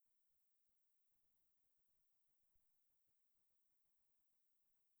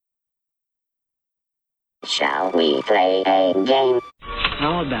Shall we play a game?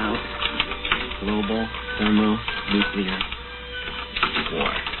 How about global thermonuclear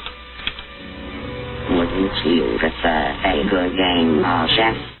war? Wouldn't you prefer a good game of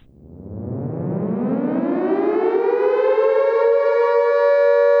chess?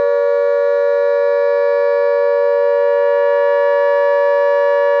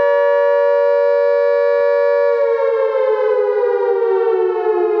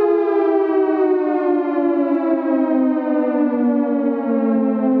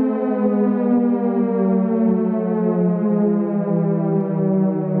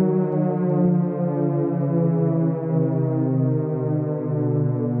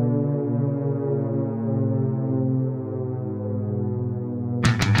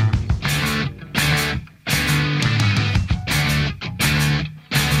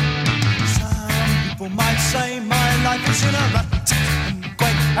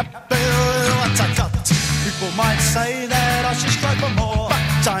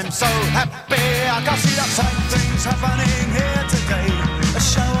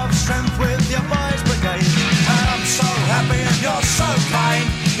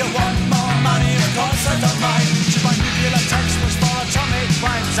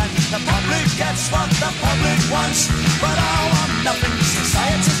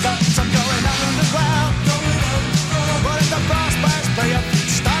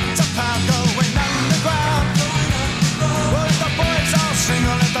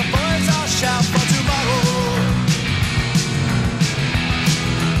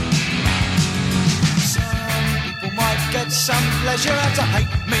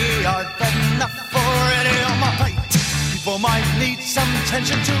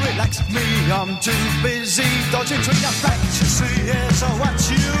 I'm too busy dodging between the facts. You see here, so what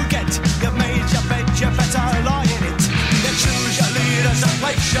you get? You've made your bed, you better lie in it. You choose your leaders and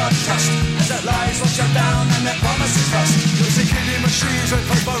place your trust. As their lies wash you down and their promises rust. You'll see killing machines with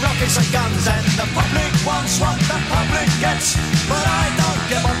paper, rockets and guns. And the public wants what the public gets. But I don't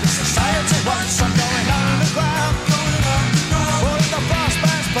get what the society wants. I'm going underground, going underground. All of the brass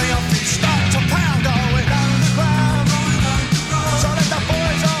bands play off these start to pound. Going underground, going underground. So let the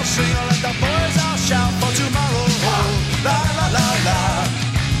boys all sing, or let the boys all shout for tomorrow. La la la la,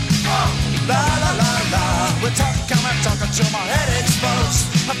 la la la la. We're talking till my head explodes.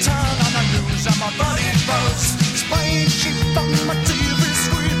 I turn on the news and my body explodes. It's playing cheap on my TV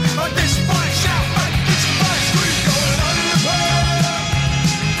screen. But this boy shout, like this boy scream. Going underground,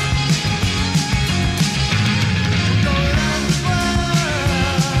 going underground,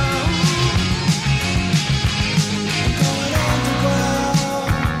 going underground.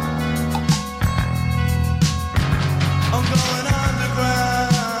 I'm going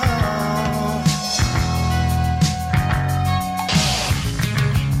underground.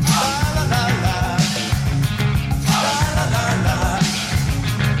 La la la la, la la la la,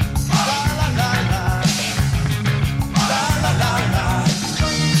 la la la la, la la la la.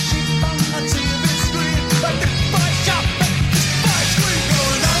 Sheep on the TV screen, but this boy shout, this boy scream.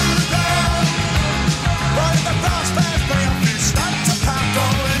 Going underground, while the brass bands play on these start to pound.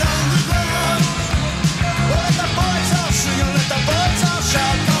 Going underground. Let the boys all sing, let the boys all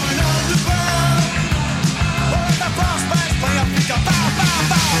shout. Going underground. Let the brass bands play up, pick up, bow, bow,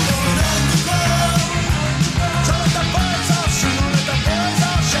 bow. Going underground. So let the boys all sing, let the boys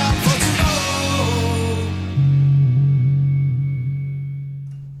all shout for tomorrow.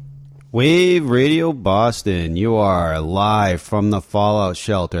 Wave Radio Boston, you are live from the Fallout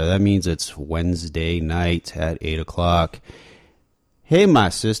Shelter. That means it's Wednesday night at 8 o'clock. Hey, my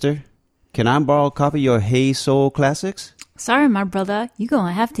sister, can I borrow a copy of your Hey Soul Classics? Sorry, my brother. You're going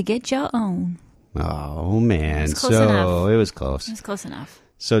to have to get your own. Oh, man. It's close enough. It was close. It's close enough.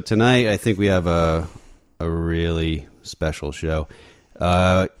 So tonight, I think we have a really special show.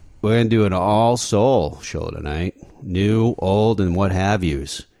 We're going to do an all-soul show tonight. New, old, and what have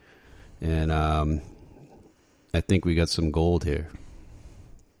yous. And I think we got some gold here.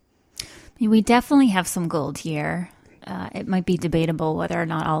 We definitely have some gold here. It might be debatable whether or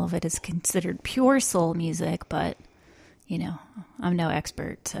not all of it is considered pure soul music, but, you know, I'm no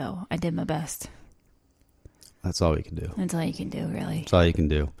expert, so I did my best. That's all we can do. That's all you can do, really. That's all you can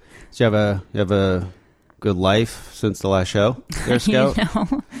do. So you have a good life since the last show there, Scout? You know,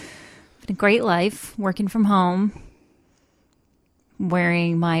 been a great life, working from home,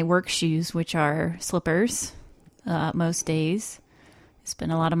 wearing my work shoes, which are slippers, most days.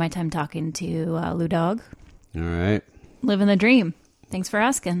 Spent a lot of my time talking to Lou Dog. All right. Living the dream. Thanks for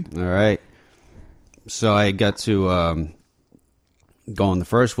asking. All right. So I got to going the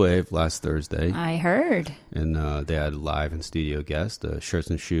first wave last Thursday, I heard. and they had live and studio guest, Shirts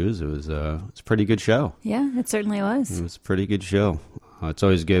and Shoes. It was a pretty good show. Yeah, it certainly was. It was a pretty good show. It's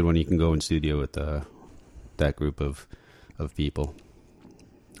always good when you can go in studio with that group of people.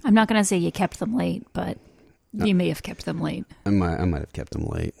 I'm not going to say you kept them late, but you may have kept them late. I might have kept them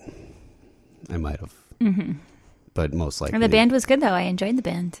late. I might have. Mm-hmm. But most likely. And the band was good, though. I enjoyed the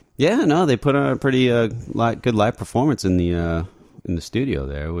band. Yeah, no, they put on a pretty good live performance in the studio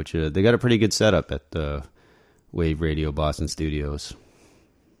there, which they got a pretty good setup at the Wave Radio Boston Studios.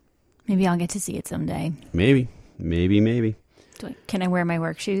 Maybe I'll get to see it someday. Maybe. Can I wear my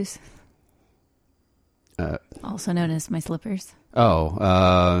work shoes? Also known as my slippers.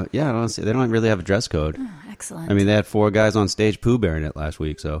 Yeah, they don't really have a dress code. Oh, excellent. I mean, they had 4 guys on stage poo bearing it last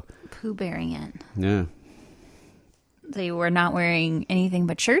week, so. Pooh bearing it. Yeah. They were not wearing anything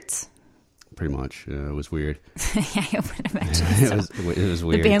but shirts? Pretty much. It was weird. Yeah, I would imagine so. It was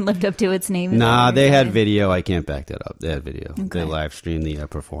weird. The band lived up to its name. Nah, they had video. I can't back that up. They had video. Okay. They live streamed the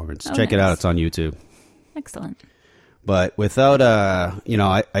performance. Oh, Check it out. nice. It's on YouTube. Excellent. But without, I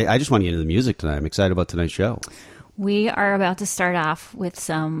just want to get into the music tonight. I'm excited about tonight's show. We are about to start off with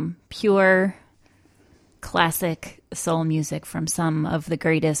some pure classic soul music from some of the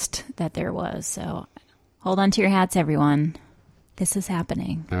greatest that there was. So hold on to your hats, everyone. This is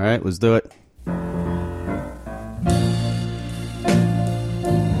happening. All right, let's do it.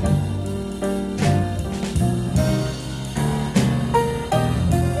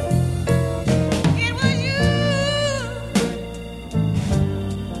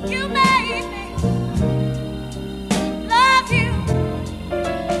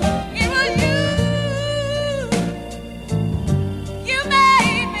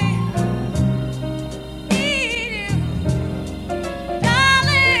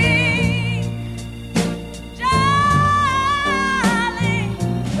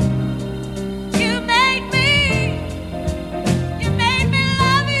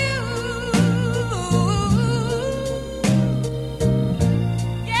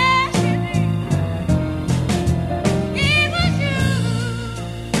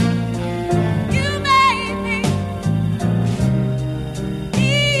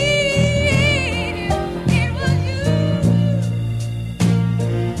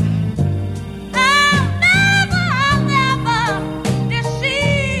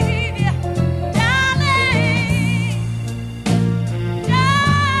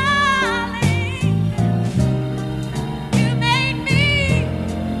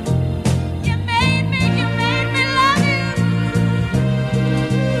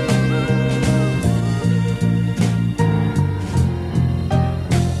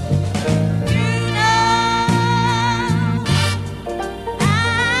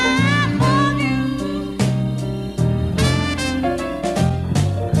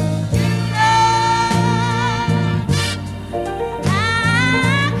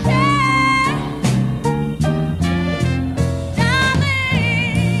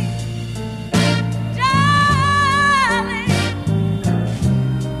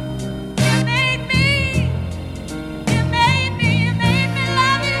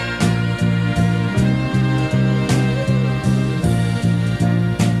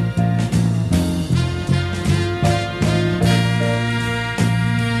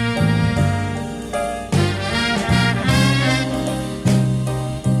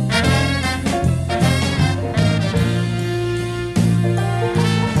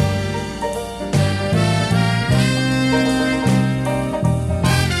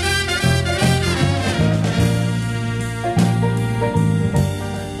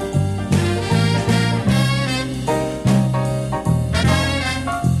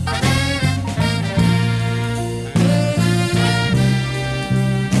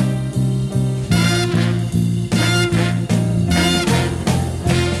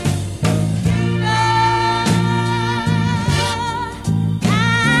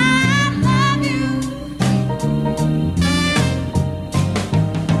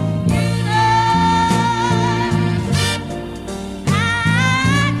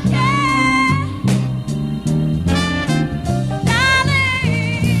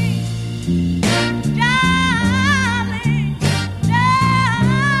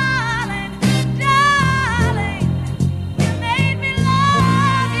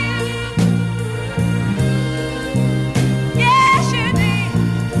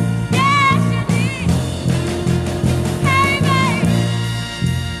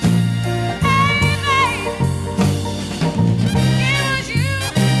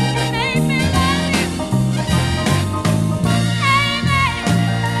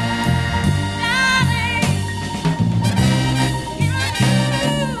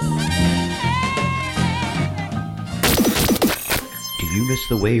 miss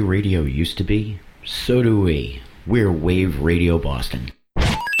the way radio used to be? So do we. We're Wave Radio Boston.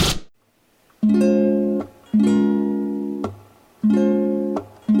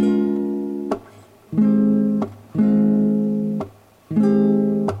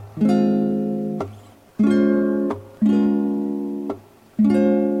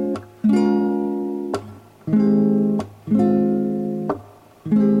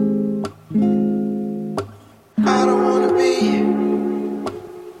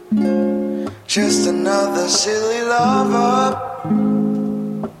 Just another silly lover.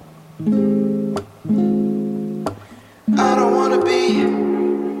 I don't wanna be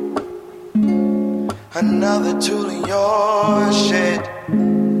another tool in your shed.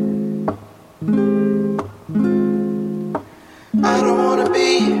 I don't wanna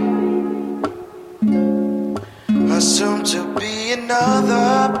be a soon to be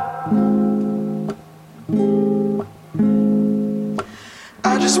another.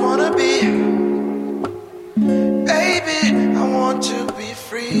 I just wanna be, baby, I want to be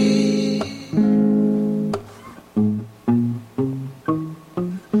free.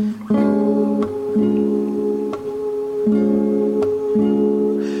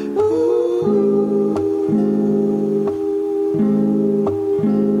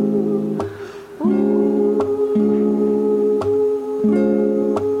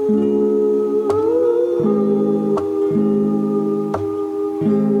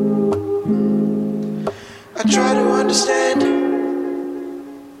 I try to understand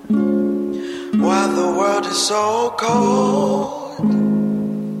why the world is so cold.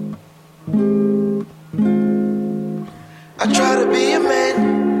 I try to be a man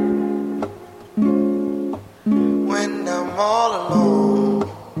when I'm all alone.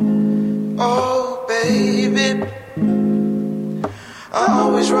 Oh, baby, I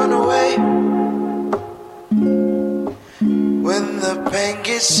always run away when the pain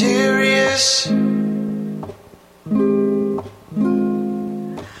gets serious.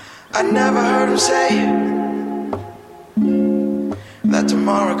 I never heard him say that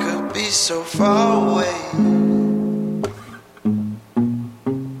tomorrow could be so far away.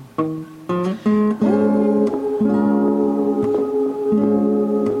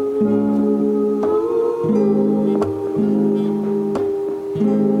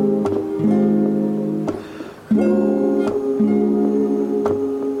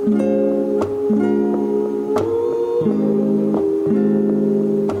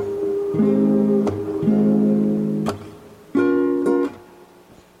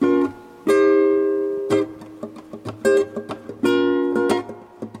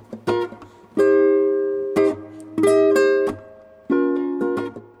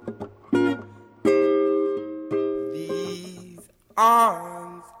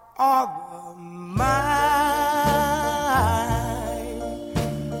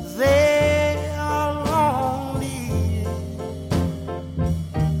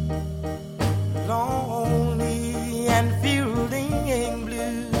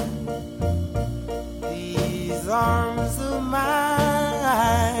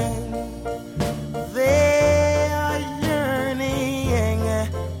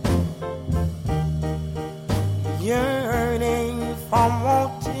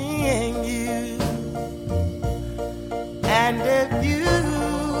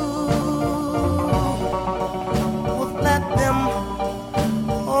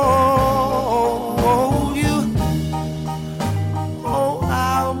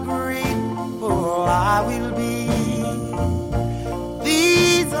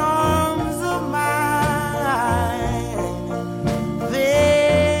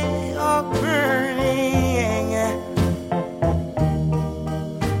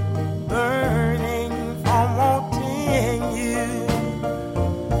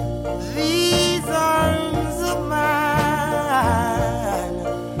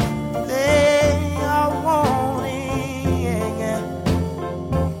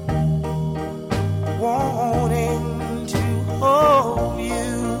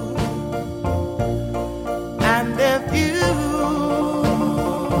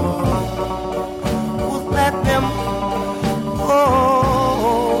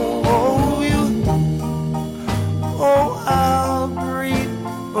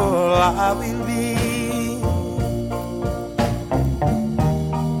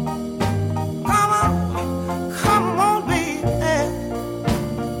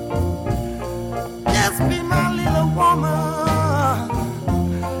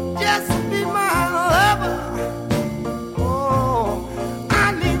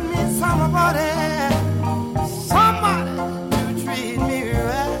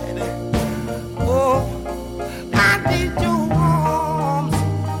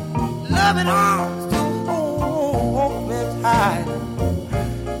 loving arms to hold me tight.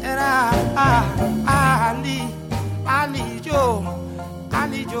 And I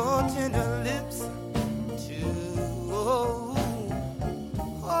need your tender lips to hold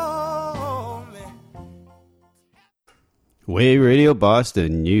me. Wave Radio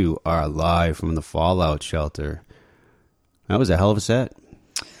Boston, you are live from the Fallout Shelter. That was a hell of a set.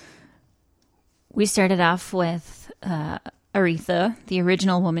 We started off with Aretha, the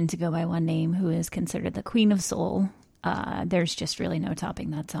original woman to go by one name, who is considered the Queen of Soul. There's just really no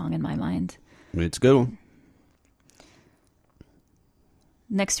topping that song in my mind. It's a good one.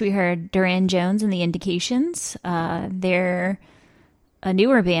 Next, we heard Duran Jones and the Indications. They're a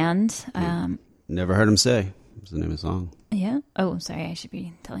newer band. Never heard him say. What's the name of the song? Yeah. Oh, sorry. I should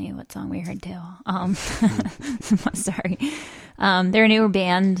be telling you what song we heard too. Sorry. They're a newer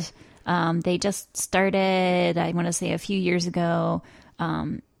band. They just started, I want to say, a few years ago.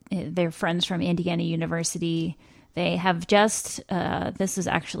 They're friends from Indiana University. They have just, this is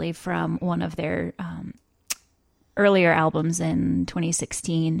actually from one of their earlier albums in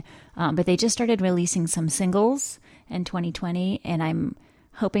 2016, but they just started releasing some singles in 2020, and I'm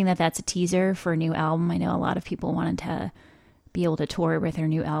hoping that that's a teaser for a new album. I know a lot of people wanted to be able to tour with their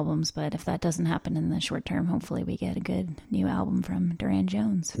new albums, but if that doesn't happen in the short term, hopefully we get a good new album from Duran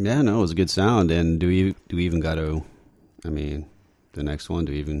Jones. Yeah, no, it was a good sound. And do we even got to, I mean, the next one,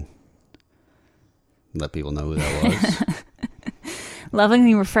 do we even let people know who that was?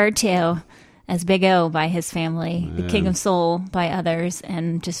 Lovingly referred to as Big O by his family, the King of Soul by others,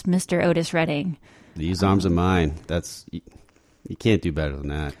 and just Mr. Otis Redding. These Arms of Mine, that's, you can't do better than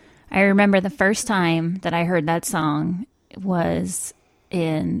that. I remember the first time that I heard that song was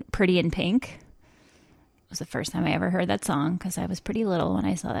in Pretty in Pink. It was the first time I ever heard that song because I was pretty little when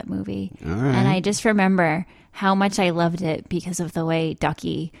I saw that movie. All right. And I just remember how much I loved it because of the way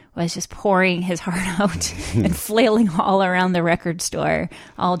Ducky was just pouring his heart out and flailing all around the record store,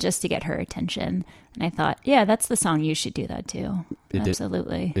 all just to get her attention. And I thought, yeah, that's the song you should do that too.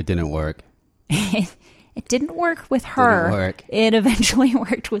 Absolutely. It didn't work. It didn't work with her. Didn't work. It eventually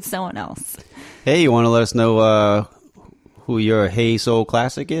worked with someone else. Hey, you want to let us know who your Hey Soul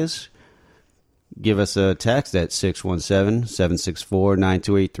Classic is? Give us a text at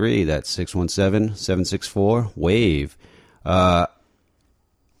 617-764-9283. That's 617-764-WAVE.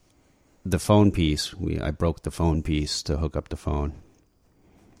 The phone piece. I broke the phone piece to hook up the phone.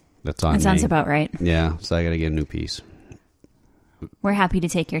 That's on me. That sounds about right. Yeah, so I got to get a new piece. We're happy to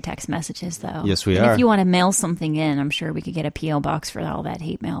take your text messages, though. Yes, we and are. If you want to mail something in, I'm sure we could get a P.O. box for all that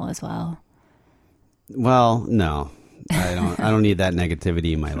hate mail as well. Well, no. I don't need that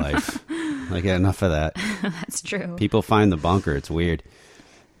negativity in my life. I get enough of that. That's true. People find the bunker. It's weird.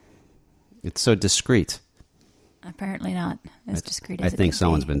 It's so discreet. Apparently not as discreet as I think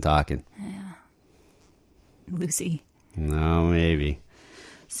someone's been talking. Yeah. Lucy. No, maybe.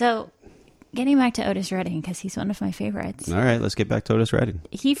 So, getting back to Otis Redding, because he's one of my favorites. All right, let's get back to Otis Redding.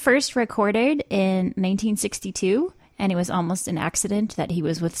 He first recorded in 1962, and it was almost an accident that he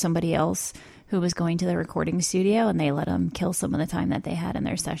was with somebody else who was going to the recording studio, and they let him kill some of the time that they had in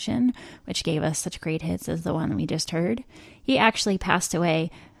their session, which gave us such great hits as the one we just heard. He actually passed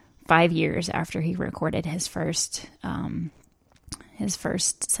away 5 years after he recorded his first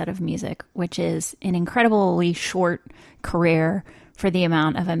set of music, which is an incredibly short career for the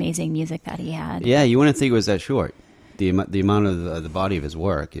amount of amazing music that he had. Yeah, you wouldn't think it was that short. The amount of the body of his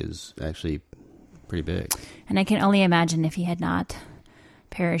work is actually pretty big. And I can only imagine if he had not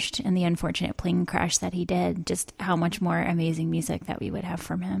perished in the unfortunate plane crash that he did, just how much more amazing music that we would have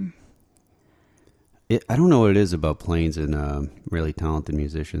from him. I don't know what it is about planes and really talented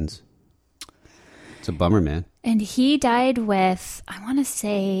musicians. It's a bummer, man. And he died with, I want to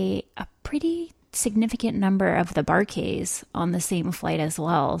say, a pretty significant number of the Bar-Kays on the same flight as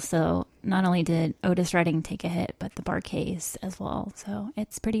well. So not only did Otis Redding take a hit, but the Bar-Kays as well. So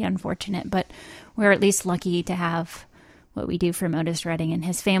it's pretty unfortunate, but we're at least lucky to have what we do from Otis Redding. And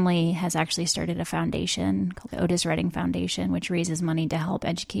his family has actually started a foundation called the Otis Redding Foundation, which raises money to help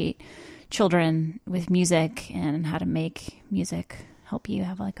educate children with music and how to make music help you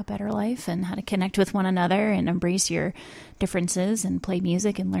have like a better life and how to connect with one another and embrace your differences and play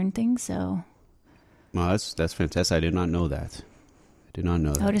music and learn things. So, well, that's fantastic. I did not know that.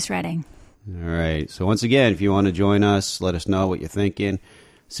 Otis Redding. All right. So once again, if you want to join us, let us know what you're thinking.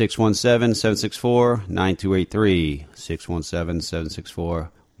 617-764-9283.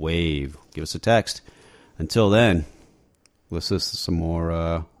 617-764-WAVE. Give us a text. Until then, let's listen to some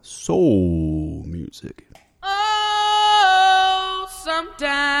more soul music. Oh,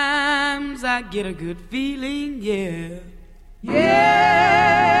 sometimes I get a good feeling, yeah.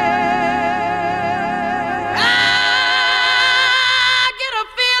 Yeah.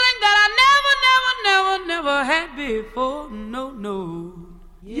 road.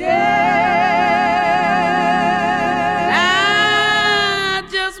 Yeah. I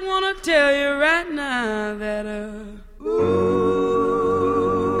just want to tell you right now that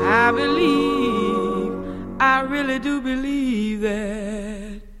I believe, I really do believe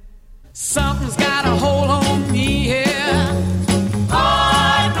that something's got a hold on me here.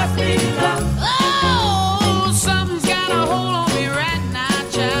 Oh, it must be love. Oh, something's got a hold on me right now,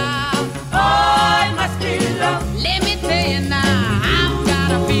 child. Oh, it must be love. Let me tell you now, I've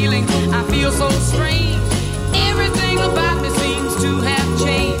got a feeling, I feel so strange. Everything about me seems to have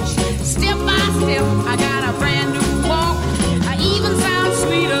changed. Step by step, I got a brand new walk. I even sound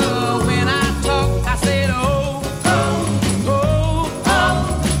sweeter when I talk. I said, oh, oh, oh, oh,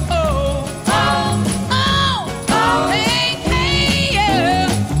 oh, oh, oh, oh, hey, hey, yeah.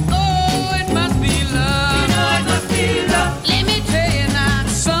 Oh, it must be love. You know it must be love. Let me tell you now,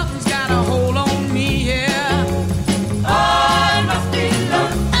 something's got a hold on me here. Oh, it must be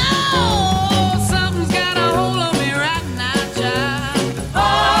love. Oh, something's got a hold on me right now, child.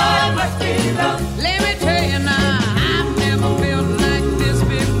 Oh, it must be love. Let me tell you now, I've never felt like this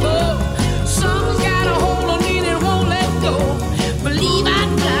before. Something's got a hold on me that won't let go. Believe I'd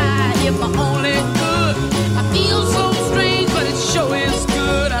fly if I only could. I feel so strange, but it sure is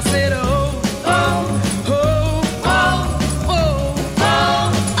good. I said, oh, oh, oh, oh, oh,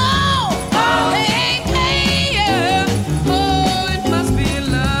 oh, oh, oh, hey, hey, yeah. Oh, it must be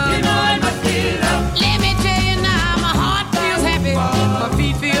love. You know it must be love. Let me tell you now, my heart feels happy, my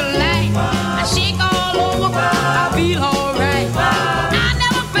feet feel light. I shake all over, I feel alright. I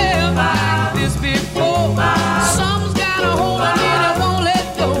never felt like this before. Something's got a hold on me that won't let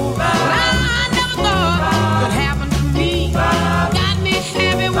go. I never thought could happen to me. Got me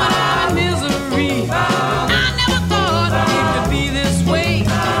happy when I'm in misery. I never thought it could be this way.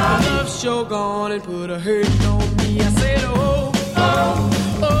 But love's sure gone and put a hurt on me. I said, oh, oh,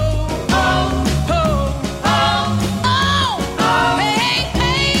 oh, oh, oh, oh, oh, oh, hey,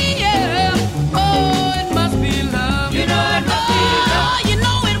 hey, yeah. Oh, it must be love. You know it must be love. Oh, you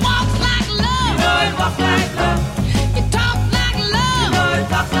know it walks like love. You know it walks like love. It talks like love. You know it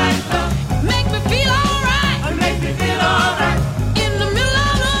talks like love. Make me feel alright. It makes me feel alright. In the middle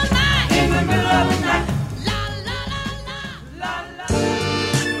of the night. In the middle of the night. La la la la la la.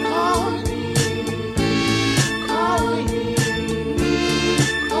 Call me, call me,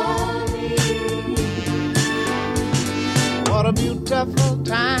 call me. What a beautiful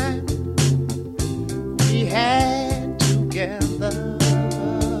time we had together.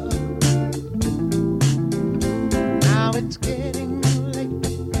 Now it's getting late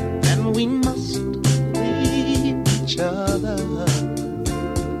and we must leave each other.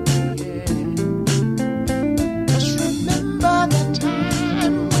 Yeah. Just remember the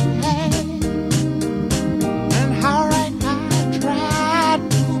time we had and how right I tried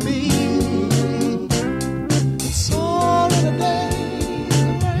to be. It's all in a day's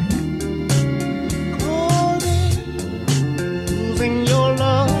work. Cold losing your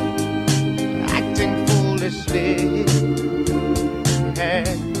love, acting foolishly. Yeah.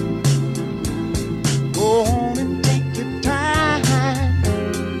 Go on and take your time,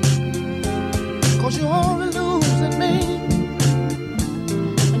 'cause you're only losing me.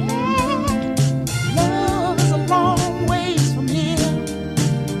 Love is a long ways from here.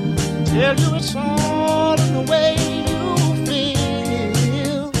 Tell you it's all in the way you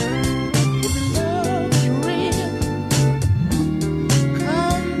feel. If love is real,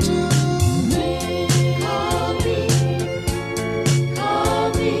 come to me. Call me, call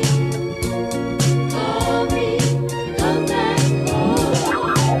me, call me, come back home.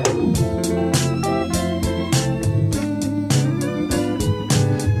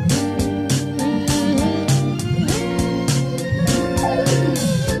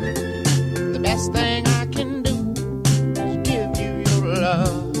 The best thing I can do is give you your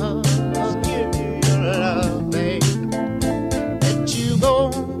love. Just give you your love, babe. Let you go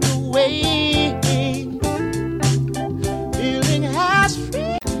away, feeling as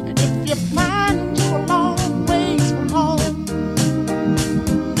free. And if you find you're a long ways from home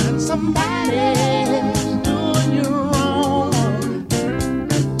and somebody's doing you wrong,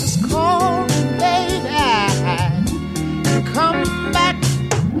 just call me, baby, and come back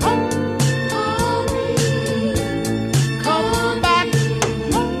home. Call me,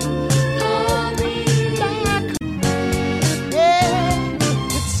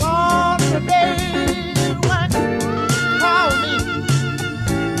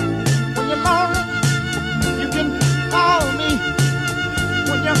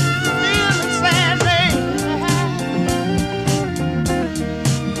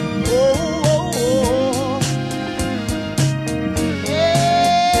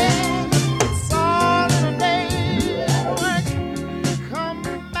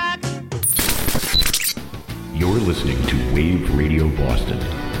 Boston.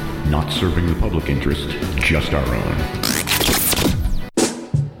 Not serving the public interest, just our own.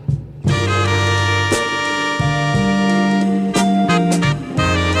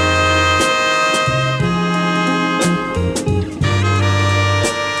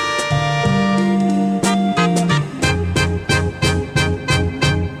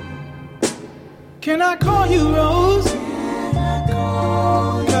 Can I call you Rose?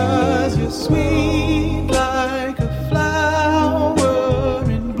 Cause you're sweet like a flower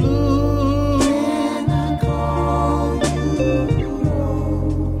in bloom. Can I call you Rose?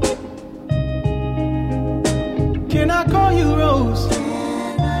 Can I call you Rose?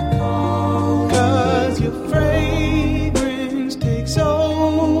 Cause your fragrance takes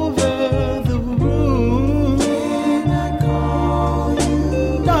over the room. Can I call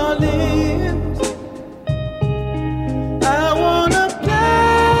you darling? I wanna plant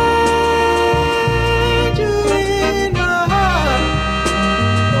you in my heart.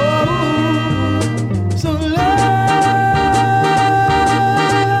 Oh, so love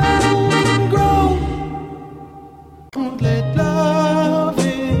can grow. Don't let love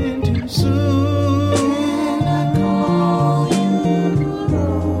in too soon. I call you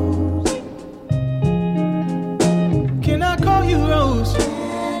Rose. Can I call you Rose?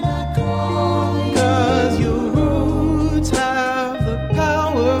 Cause your roots have the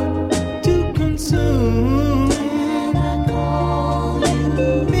power to consume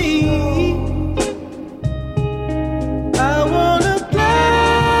me. I wanna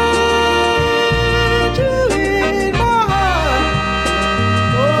plant you in my heart.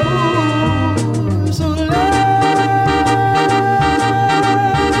 Oh, so love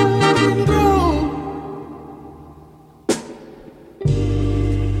can grow.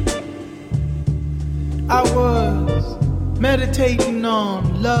 I was meditating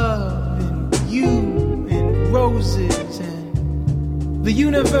on love and you and roses, and the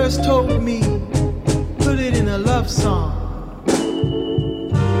universe told me, put it in a love song.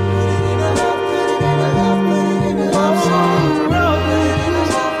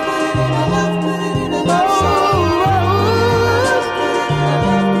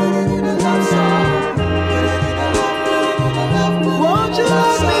 Won't you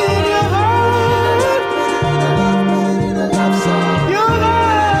love me in your heart? Your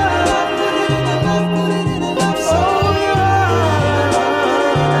heart. Oh, your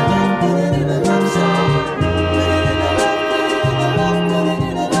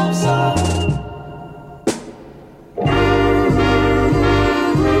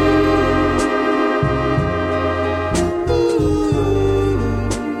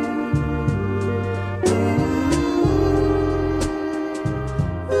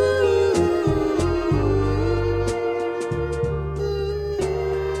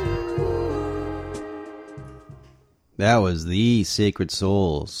That was the Sacred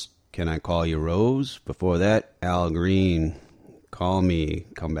Souls. Can I Call You Rose? Before that, Al Green, Call Me,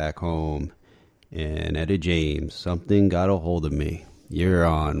 Come Back Home. And Etta James, Something Got a Hold of Me. You're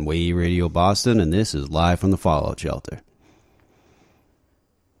on Wave Radio Boston, and this is live from the Fallout Shelter.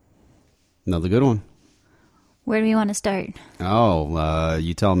 Another good one. Where do we want to start? Oh,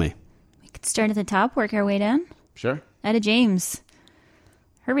 you tell me. We could start at the top, work our way down. Sure. Etta James.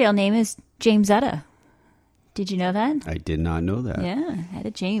 Her real name is James Etta. Did you know that? I did not know that. Yeah,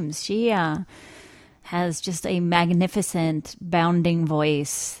 Etta James. She has just a magnificent, bounding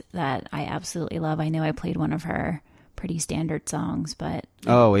voice that I absolutely love. I know I played one of her pretty standard songs, but...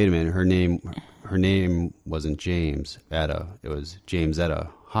 Oh, wait a minute. Her name wasn't James Etta. It was James Etta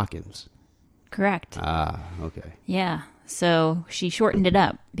Hawkins. Correct. Ah, okay. Yeah. So she shortened it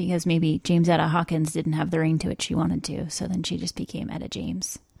up because maybe James Etta Hawkins didn't have the ring to it she wanted to. So then she just became Etta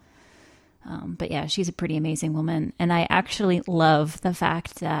James. But yeah, she's a pretty amazing woman. And I actually love the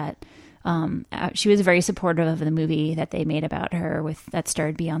fact that she was very supportive of the movie that they made about her that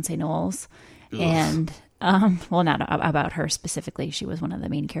starred Beyonce Knowles. Ugh. And, well, not about her specifically. She was one of the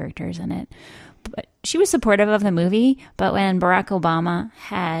main characters in it. But she was supportive of the movie. But when Barack Obama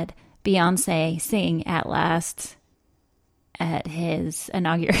had Beyonce sing At Last at his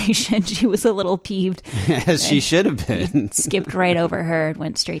inauguration, she was a little peeved. As she should have been. Skipped right over her and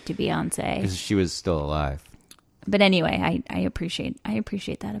went straight to Beyonce. Because she was still alive. But anyway, I appreciate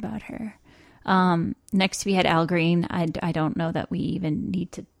that about her. Next we had Al Green. I don't know that we even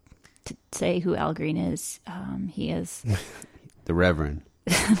need to say who Al Green is. He is the Reverend.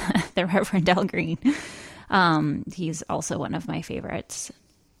 The Reverend Al Green. He's also one of my favorites.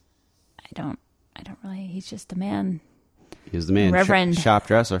 I don't really. He's just a man. He's the man. Reverend. Sharp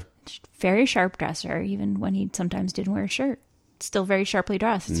dresser. Very sharp dresser, even when he sometimes didn't wear a shirt. Still very sharply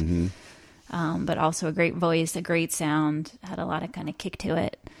dressed. Mm-hmm. but also a great voice, a great sound, had a lot of kind of kick to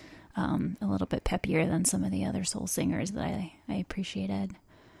it, a little bit peppier than some of the other soul singers that I appreciated.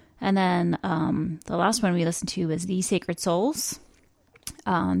 And then the last one we listened to was The Sacred Souls.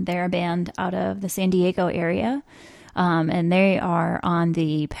 They're a band out of the San Diego area, and they are on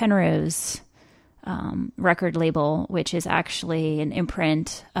the Penrose record label, which is actually an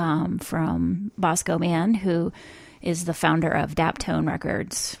imprint from Bosco Mann, who is the founder of Daptone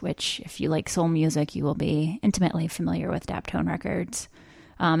Records, which if you like soul music, you will be intimately familiar with Daptone Records.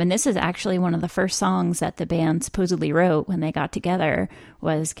 And this is actually one of the first songs that the band supposedly wrote when they got together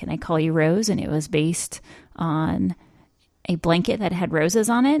was Can I Call You Rose? And it was based on a blanket that had roses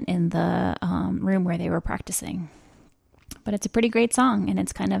on it in the room where they were practicing. But it's a pretty great song, and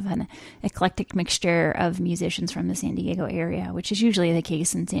it's kind of an eclectic mixture of musicians from the San Diego area, which is usually the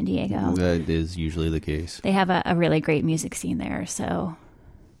case in San Diego. That is usually the case. They have a really great music scene there, so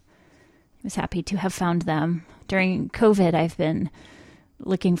I was happy to have found them. During COVID, I've been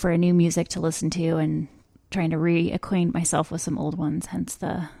looking for a new music to listen to and trying to reacquaint myself with some old ones, hence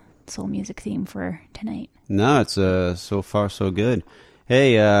the soul music theme for tonight. No, it's so far so good.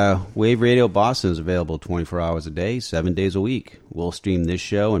 Hey, Wave Radio Boston is available 24 hours a day, 7 days a week. We'll stream this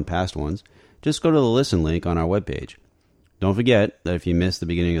show and past ones. Just go to the listen link on our webpage. Don't forget that if you missed the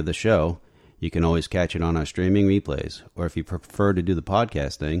beginning of the show, you can always catch it on our streaming replays. Or if you prefer to do the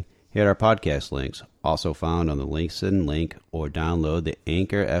podcast thing, hit our podcast links, also found on the Listen link, or download the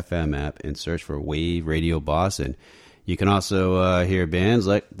Anchor FM app and search for Wave Radio Boston. You can also hear bands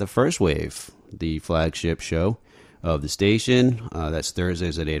like The First Wave, the flagship show of the station. That's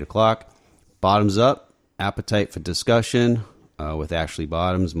Thursdays at 8 o'clock. Bottoms Up, Appetite for Discussion with Ashley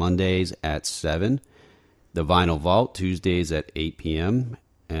Bottoms, Mondays at 7. The Vinyl Vault, Tuesdays at 8 p.m.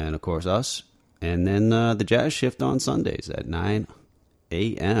 And, of course, us. And then the Jazz Shift on Sundays at 9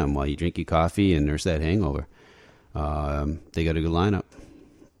 a.m. while you drink your coffee and nurse that hangover. They got a good lineup.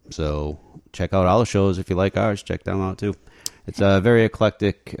 So check out all the shows. If you like ours, check them out, too. It's a very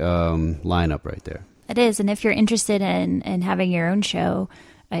eclectic lineup right there. It is, and if you're interested in having your own show,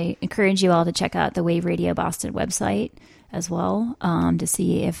 I encourage you all to check out the Wave Radio Boston website as well to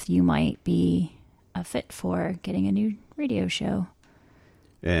see if you might be a fit for getting a new radio show.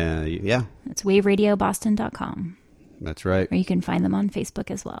 Yeah. It's waveradioboston.com. That's right. Or you can find them on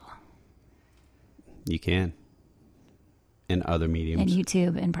Facebook as well. You can. And other mediums. And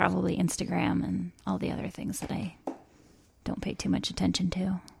YouTube and probably Instagram and all the other things that I don't pay too much attention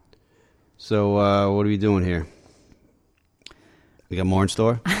to. So what are we doing here? We got more in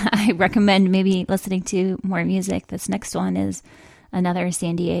store? I recommend maybe listening to more music. This next one is another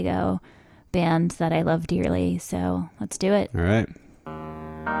San Diego band that I love dearly. So let's do it. All right.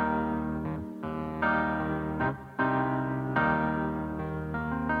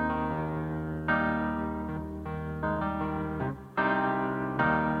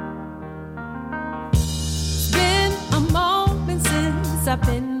 It's been a moment since I've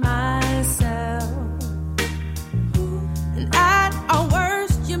been myself, and at our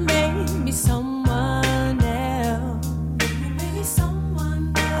worst, you made me someone else.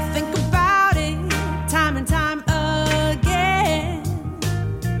 I think about it time and time again.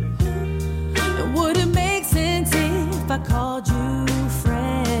 And would it make sense if I called you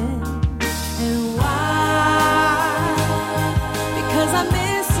friend? And why? Because I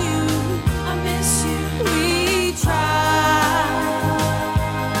miss you. We try.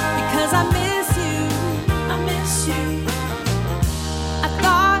 Because I miss you. I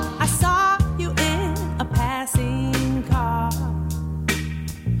thought I saw you in a passing car.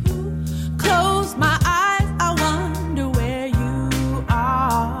 Close my eyes, I wonder where you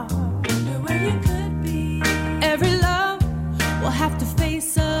are. Wonder where you could be. Every love will have to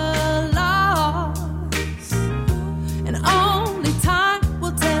face a loss, and only time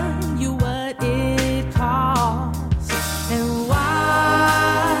will tell you what it costs. And why?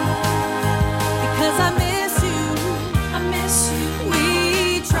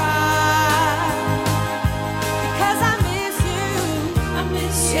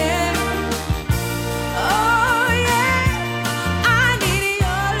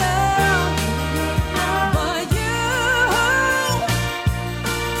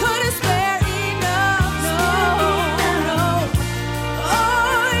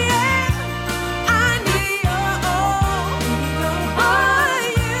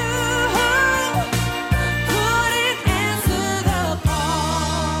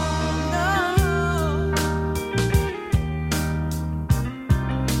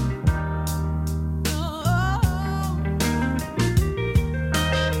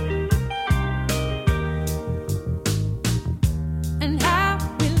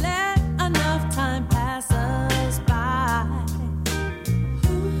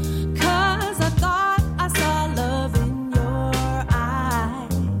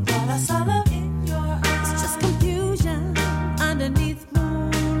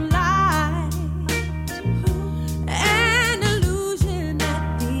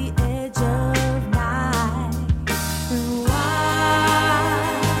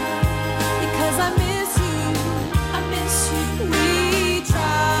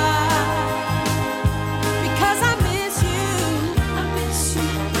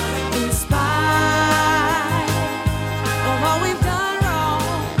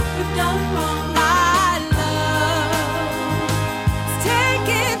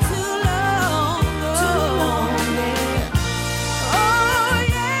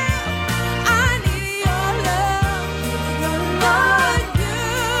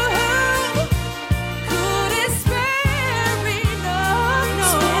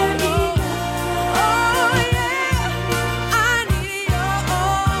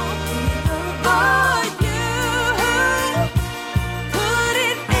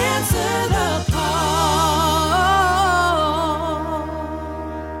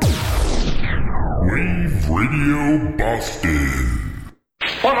 Radio Boston.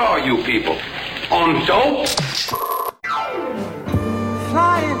 What are you people? On dope?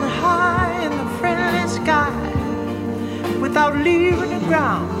 Flying high in the friendly sky without leaving the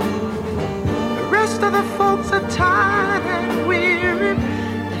ground. The rest of the folks are tired and weary and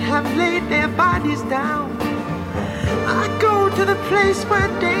have laid their bodies down. I go to the place where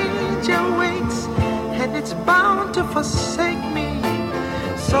danger waits and it's bound to forsake me.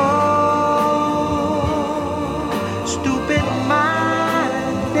 So stupid-minded,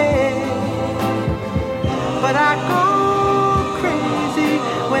 but I go crazy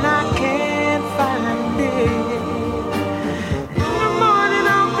when I can't find it. In the morning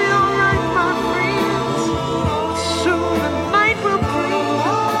I'll be alright, my friends, but soon the night will bring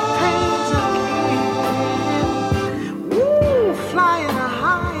the pains again. Woo, flying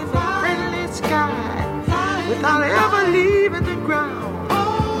high in the friendly sky without ever leaving the ground.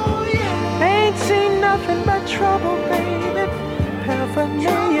 Ain't seen nothing but trouble, baby.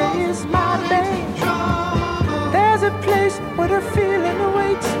 Paraphernalia is my bane. There's a place where the feeling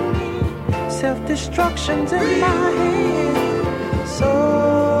awaits me. Self-destruction's in my head. So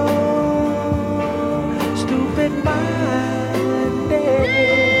stupid-minded,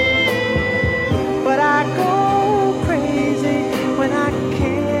 but I go crazy when I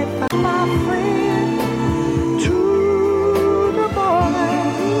can't find my friend. To the boy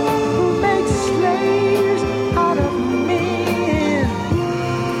who makes slaves out of men.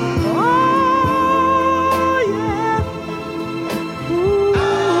 Oh yeah. Ooh,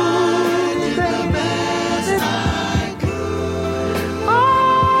 baby.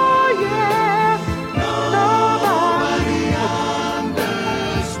 Oh yeah. Nobody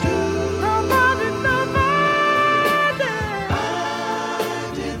understood. Nobody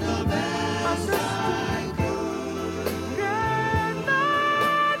did the best I could. Yeah,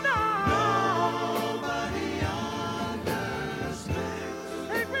 nobody understood.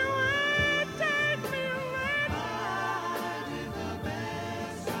 Take me away, take me away. I did the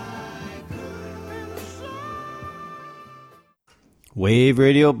best I could. Wave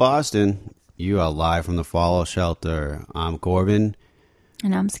Radio Boston. You are live from the Fallout Shelter. I'm Corbin.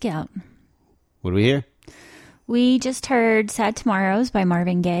 And I'm Scout. What do we hear? We just heard Sad Tomorrows by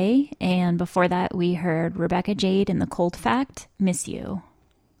Marvin Gaye, and before that we heard Rebecca Jade and the Cold Fact, Miss You.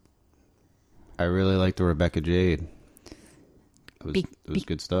 I really like the Rebecca Jade. It was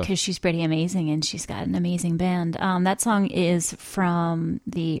good stuff. Because she's pretty amazing, and she's got an amazing band. That song is from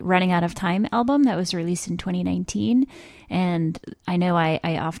the Running Out of Time album that was released in 2019, and I know I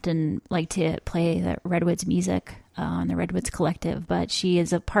often like to play the Redwoods music on the Redwoods Collective, but she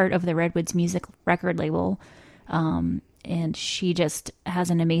is a part of the Redwoods Music record label, and she just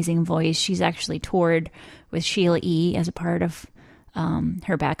has an amazing voice. She's actually toured with Sheila E. as a part of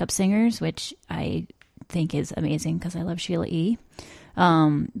her backup singers, which I think is amazing because I love Sheila E.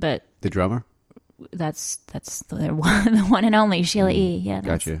 But The drummer? that's the one and only Sheila E. Yeah,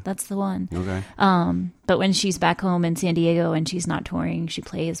 Gotcha. That's the one. Okay. But when she's back home in San Diego and she's not touring, she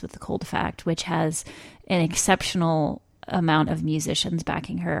plays with the Cold Fact, which has an exceptional amount of musicians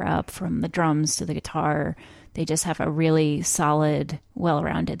backing her up, from the drums to the guitar. They just have a really solid,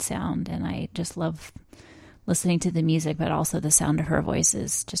 well-rounded sound, and I just love listening to the music, but also the sound of her voice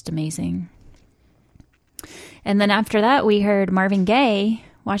is just amazing. And then after that, we heard Marvin Gaye,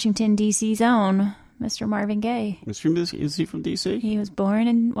 Washington, D.C.'s own Mr. Marvin Gaye. Is he from D.C.? He was born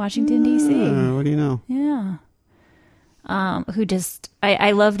in Washington, D.C. What do you know? Yeah. Who just,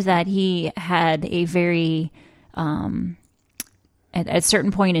 I loved that he had a very, at a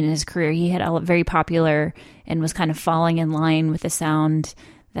certain point in his career, he had a very popular and was kind of falling in line with the sound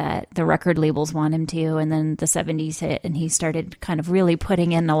that the record labels want him to. And then the 70s hit and he started kind of really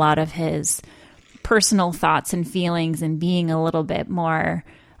putting in a lot of his personal thoughts and feelings and being a little bit more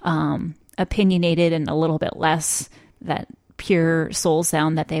opinionated and a little bit less that pure soul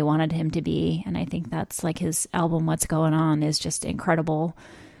sound that they wanted him to be. And I think that's like his album What's Going On is just incredible.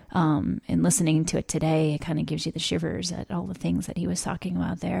 And listening to it today, it kind of gives you the shivers at all the things that he was talking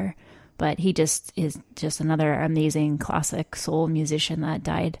about there. But he just is just another amazing classic soul musician that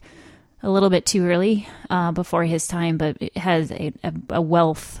died a little bit too early before his time, but it has a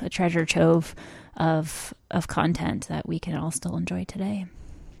wealth, a treasure trove of content that we can all still enjoy today.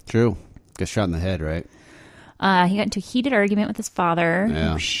 True. Got shot in the head, right? He got into a heated argument with his father,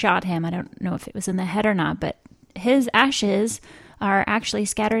 who shot him. I don't know if it was in the head or not, but his ashes are actually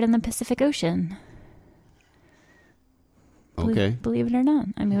scattered in the Pacific Ocean. Okay. Believe it or not.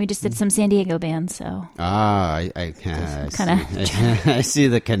 I mean, we just did some San Diego bands, so. I see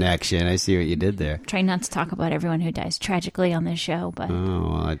the connection. I see what you did there. Try not to talk about everyone who dies tragically on this show, but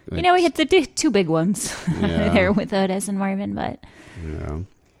well, we hit the two big ones there with Otis and Marvin. But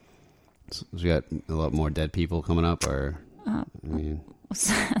so we got a lot more dead people coming up, or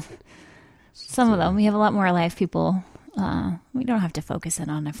some of them. We have a lot more alive people. We don't have to focus in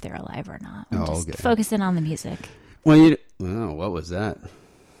on if they're alive or not. Just focus in on the music. Well, what was that?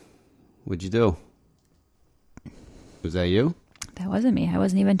 What'd you do? Was that you? That wasn't me. I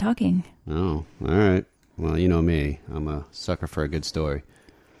wasn't even talking. Oh, all right. Well, you know me. I'm a sucker for a good story.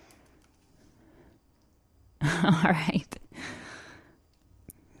 All right.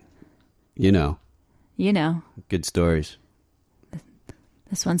 You know. Good stories.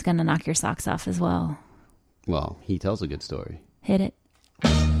 This one's going to knock your socks off as well. Well, he tells a good story. Hit it.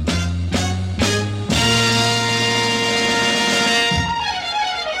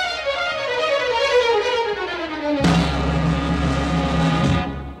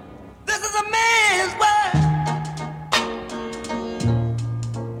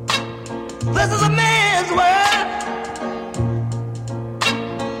 This is a man's world,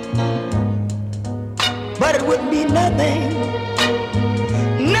 but it wouldn't be nothing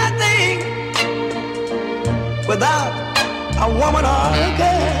without a woman or a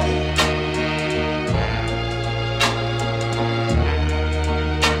girl.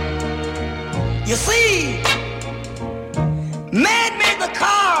 You see, man made the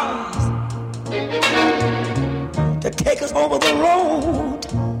cars to take us over the road.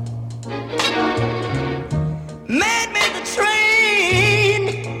 Man made the train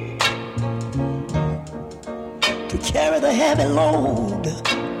to carry the heavy load.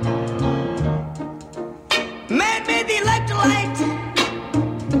 Man made the electric light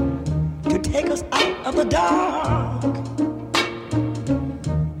to take us out of the dark.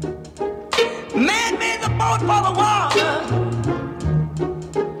 Man made the boat for the water,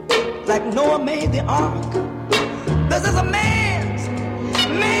 like Noah made the ark. This is a man's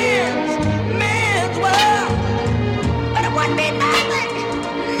world, but it wouldn't be nothing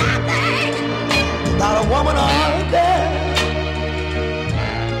without a woman or a girl.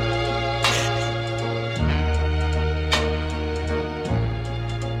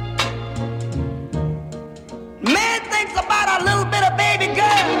 Man thinks about a little bit of baby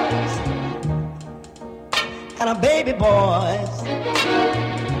girls and a baby boys.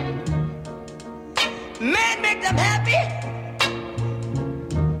 Man make them happy,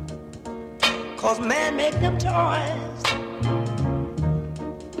 'cause man make them toys.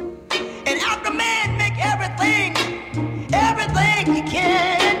 And after man make everything he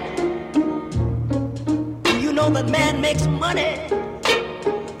can, you know that man makes money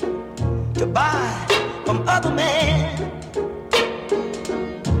to buy from other men.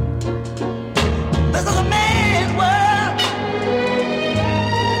 This is a man's world,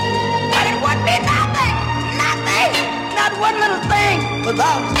 but it wouldn't be nothing, not one little thing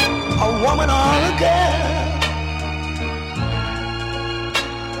without a woman or a girl.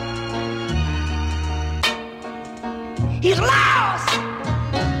 He's lost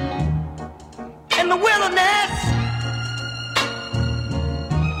in the wilderness.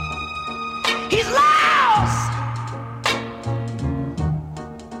 He's lost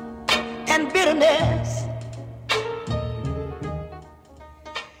in bitterness.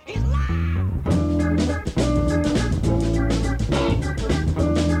 He's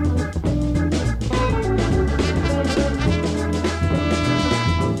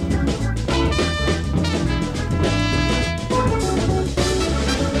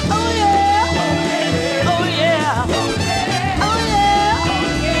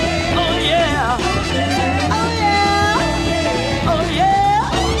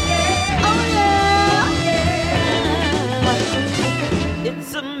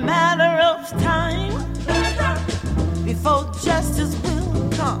before justice will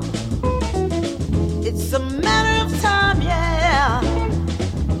come. It's a matter of time, yeah,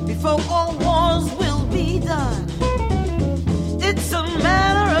 before all wars will be done. It's a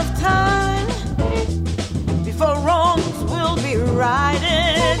matter of time before wrongs will be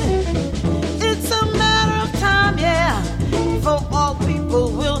righted. It's a matter of time, yeah, before all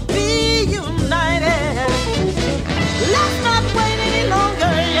people will be united. Let's not wait any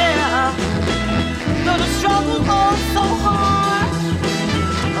longer, yeah. Though the struggle goes so hard,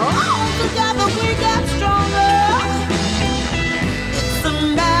 all together we get stronger. It's a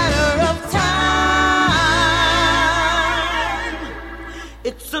matter of time.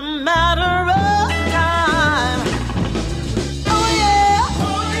 It's a matter of time. Oh yeah,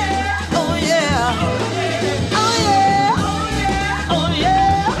 oh yeah, oh yeah, oh yeah, oh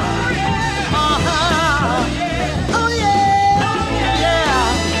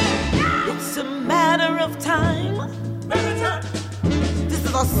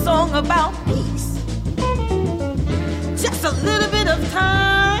song about peace. Just a little bit of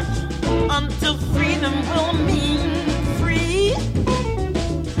time until freedom will mean free.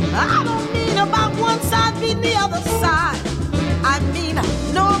 I don't mean about one side beating the other side. I mean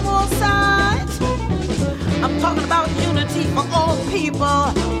no more sides. I'm talking about unity for all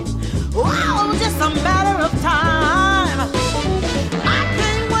people. Wow, just a matter of time. I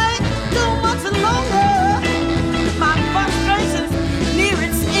can't wait too much longer. My frustration's near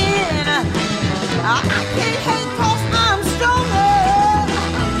its end. I can't hate 'cause I'm stronger.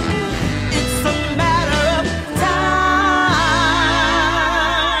 It's a matter of time.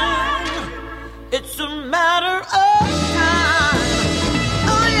 It's a matter of time.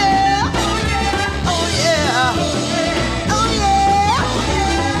 Oh yeah, oh yeah, oh yeah, oh yeah,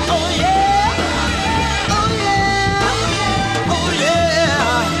 oh yeah, oh yeah, oh yeah,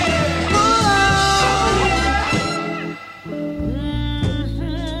 oh.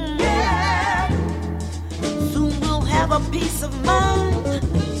 Yeah. Soon we'll have a peace of mind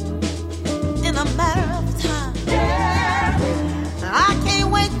in a matter of time. I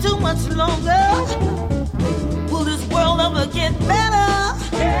can't wait too much longer. Will this world ever get better?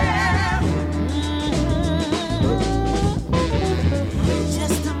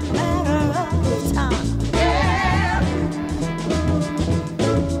 Just a matter of time.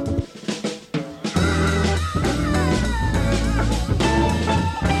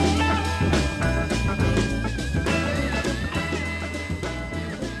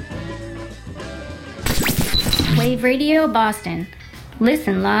 Wave Radio Boston.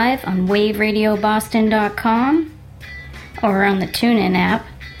 Listen live on waveradioboston.com or on the TuneIn app,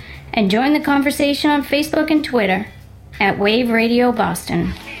 and join the conversation on Facebook and Twitter at Wave Radio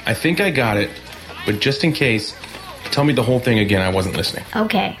Boston. I think I got it, but just in case, tell me the whole thing again. I wasn't listening.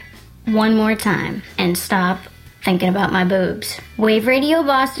 Okay, one more time, and stop thinking about my boobs.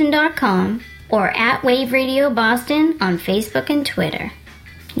 waveradioboston.com or at Wave Radio Boston on Facebook and Twitter.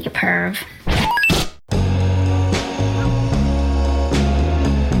 You perv.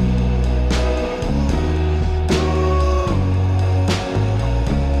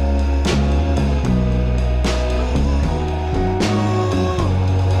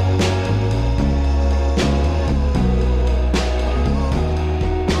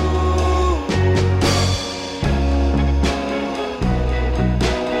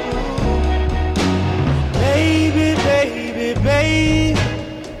 Baby, baby, baby,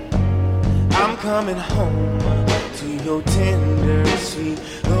 I'm coming home to your tender, sweet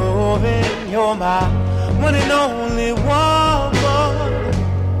loving. You're my one and only woman.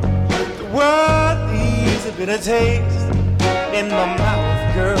 The world needs a bitter taste in my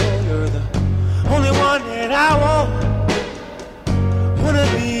mouth, girl. You're the only one that I want. Wanna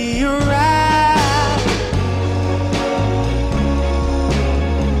be around.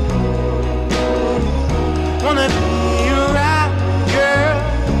 Wanna be around, girl.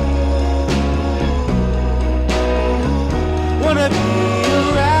 Wanna be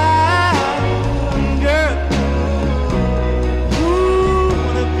around, girl. Ooh,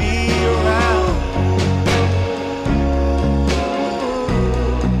 wanna be around.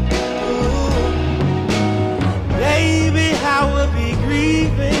 Baby, I would be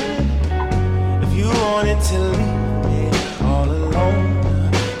grieving if you wanted to leave me all alone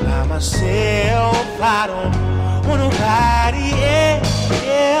by myself. I don't want nobody else.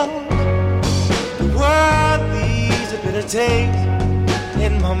 The world leaves a bitter taste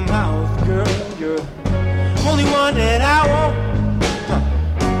in my mouth, girl. You're the only one that I want.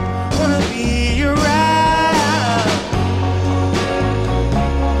 Wanna be around.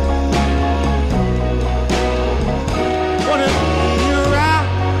 Wanna be around,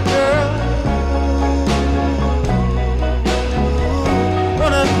 girl.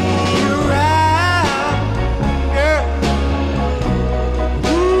 Wanna be around, girl.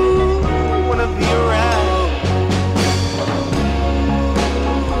 Ooh, wanna be around.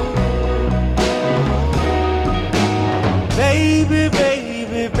 Baby,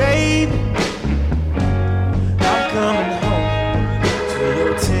 baby, baby, I'm coming home to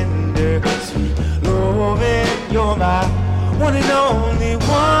your tender, sweet loving. You're my one and only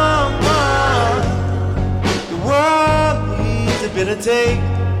woman. The world needs a bitter taste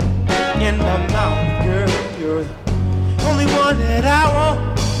in my mouth, girl. You're the only one that I want.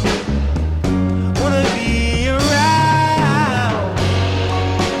 Wanna be around.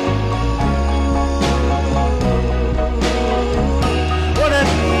 Wanna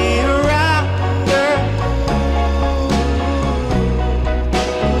be around, girl.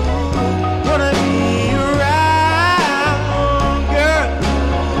 Wanna be around, girl.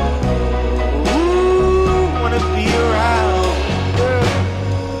 Ooh, wanna be around, girl.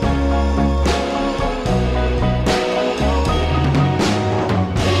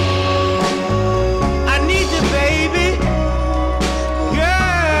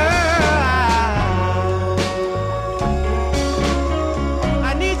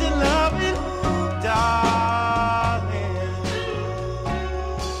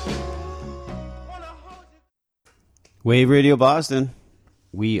 Wave Radio Boston.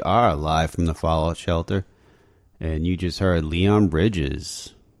 We are live from the Fallout Shelter. And you just heard Leon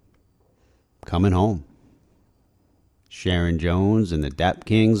Bridges, Coming Home. Sharon Jones and the Dap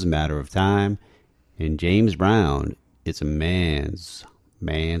Kings, Matter of Time. And James Brown, It's a Man's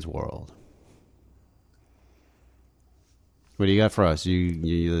World. What do you got for us?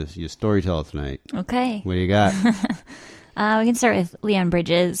 You're storyteller tonight. Okay. What do you got? We can start with Leon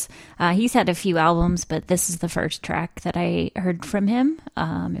Bridges. He's had a few albums, but this is the first track that I heard from him.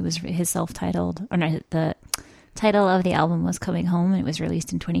 It was his self-titled, or no, the title of the album was Coming Home, and it was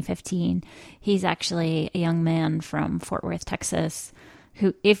released in 2015. He's actually a young man from Fort Worth, Texas,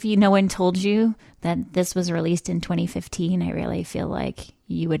 who, if no one told you that this was released in 2015, I really feel like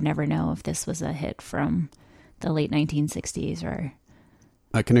you would never know if this was a hit from the late 1960s or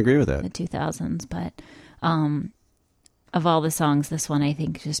I can agree with that. The 2000s, but of all the songs, this one, I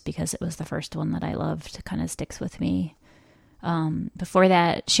think, just because it was the first one that I loved, kind of sticks with me. Before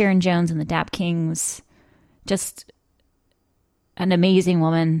that, Sharon Jones and the Dap Kings, just an amazing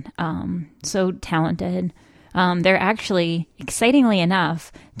woman, so talented. They're actually, excitingly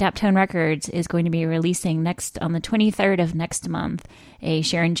enough, Daptone Records is going to be releasing on the 23rd of next month, a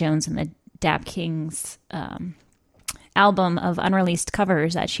Sharon Jones and the Dap Kings album of unreleased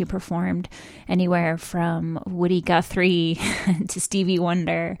covers that she performed, anywhere from Woody Guthrie to Stevie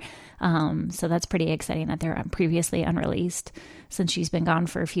Wonder. So that's pretty exciting that they're previously unreleased. Since she's been gone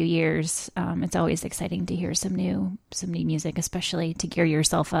for a few years, it's always exciting to hear some new music, especially to gear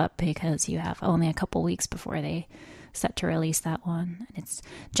yourself up because you have only a couple weeks before they set to release that one. And it's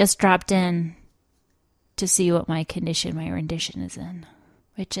just dropped in to see what my rendition is in,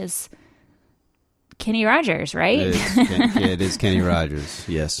 which is Kenny Rogers, right? It is Kenny Rogers,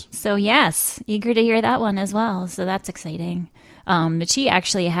 yes. So yes, eager to hear that one as well. So that's exciting. But she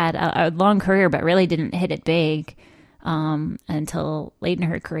actually had a long career, but really didn't hit it big until late in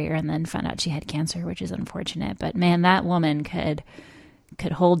her career, and then found out she had cancer, which is unfortunate. But man, that woman could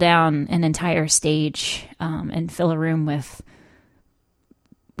hold down an entire stage and fill a room with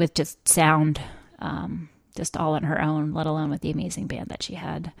just sound, just all on her own, let alone with the amazing band that she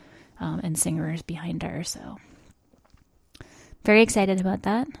had. And singers behind her, so very excited about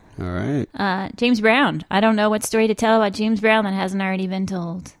that. All right. James Brown. I don't know what story to tell about James Brown that hasn't already been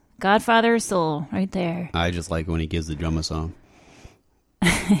told. Godfather of Soul, right there. I just like when he gives the drum a song.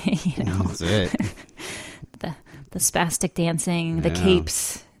 That's it. The spastic dancing, the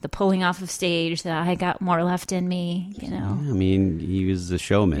capes, the pulling off of stage. The I got more left in me. You know. I mean, he was a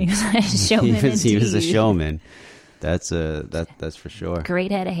showman. He was a showman. he was a showman. That's for sure.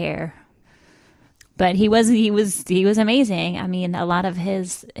 Great head of hair. But he was amazing. I mean, a lot of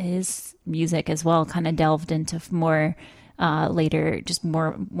his music as well kind of delved into more later, just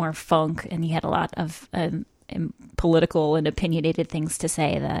more funk, and he had a lot of political and opinionated things to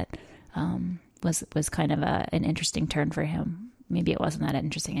say that was kind of an interesting turn for him. Maybe it wasn't that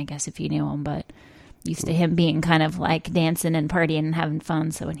interesting, I guess, if you knew him, but used to him being kind of like dancing and partying and having fun.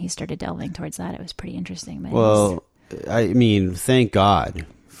 So when he started delving towards that, it was pretty interesting. But well, I mean, thank God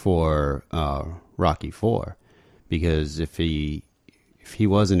for Rocky IV, because if he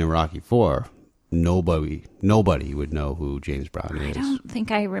wasn't in Rocky IV, nobody would know who James Brown is. I don't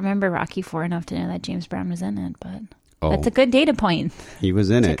think I remember Rocky IV enough to know that James Brown was in it, but that's a good data point. He was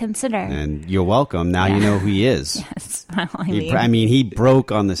in to it. Consider. And you're welcome. Now you know who he is. Yes. Well, he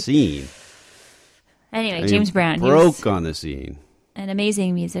broke on the scene. Anyway, James Brown broke on the scene. An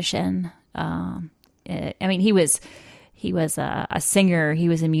amazing musician. I mean, he was a singer. He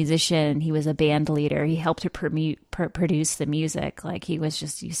was a musician. He was a band leader. He helped to produce the music. Like you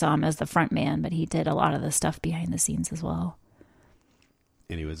saw him as the front man, but he did a lot of the stuff behind the scenes as well.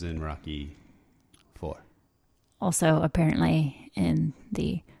 And he was in Rocky IV. Also, apparently, in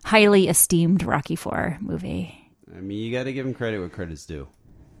the highly esteemed Rocky IV movie. I mean, you got to give him credit where credit's due.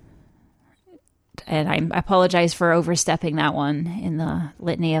 And I apologize for overstepping that one in the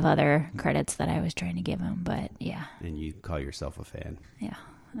litany of other credits that I was trying to give him, but yeah. And you call yourself a fan. Yeah,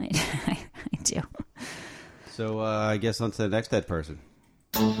 I do. So I guess on to the next dead person.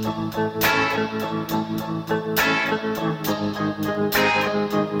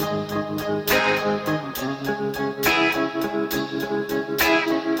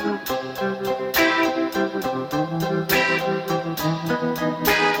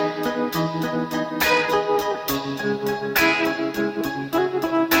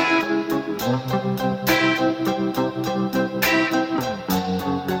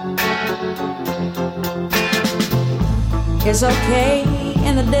 It's okay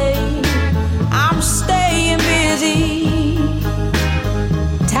in the day, I'm staying busy,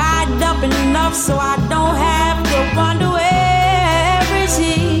 tied up enough so I don't have to wonder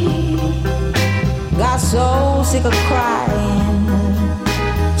sick of crying.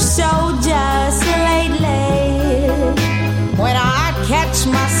 So just lately, when I catch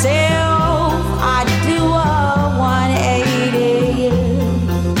myself, I do a 180.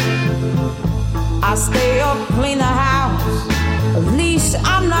 I stay up, clean the house, at least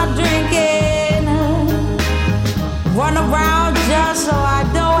I'm not drinking. Run around just so I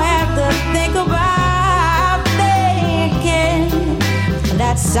don't have to think about thinking.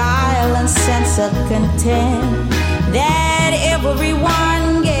 That silent sense of content that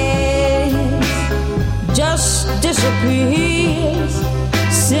everyone gets just disappears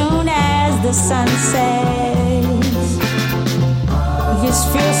soon as the sun sets. His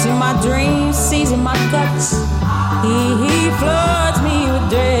fierce in my dreams, sees in my guts. He floods me with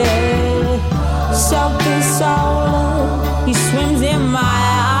dread. Soaked in soul, he swims in my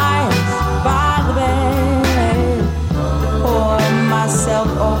eyes by the bed. Pour myself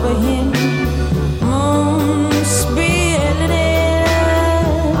over him, spill it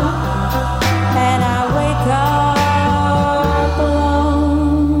in, and I wake up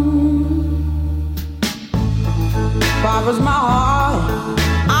alone. Barbara's my heart,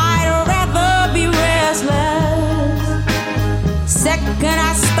 I'd rather be restless. Second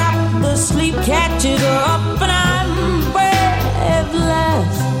I stop, the sleep catches up and I'm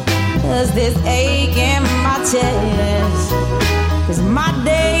breathless. There's this ache in my chest, 'cause my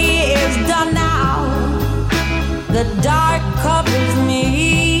day is done now. The dark covers me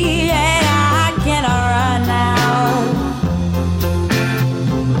and I cannot run now.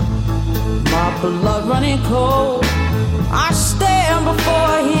 My blood running cold, I stand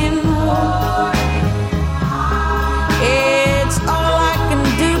before him. It's all I can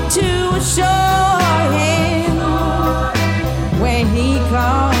do to assure him. When he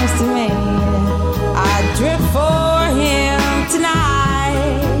comes to me, I drift for him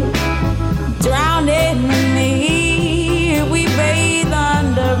tonight. Drowned in me, we bathe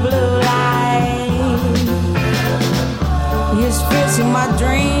under blue light. His fierce in my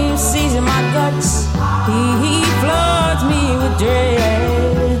dreams, sees in my guts. He floods me with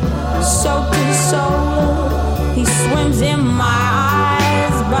dread. Soaked in soul, he swims in my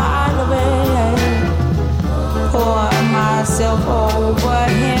eyes by the bed. Pour myself over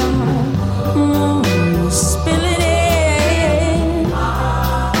him, spill it in,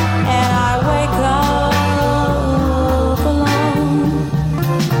 and I wake up alone.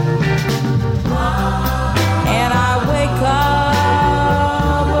 And I wake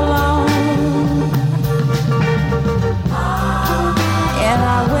up alone. And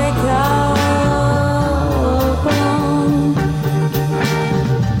I wake up alone.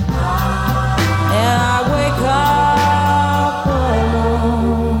 And I wake up alone.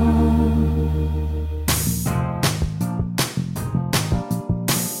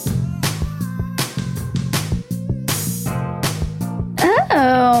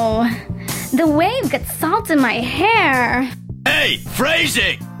 Oh, the wave got salt in my hair. Hey,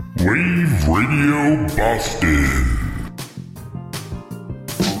 phrasing! Wave Radio Boston.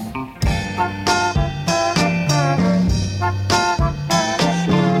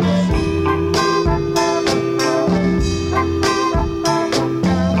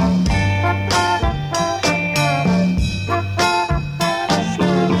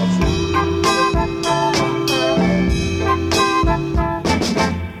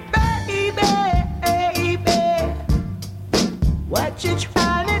 What you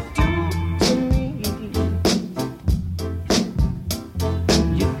trying to do to me?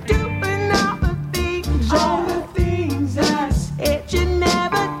 You're doing all the things I said you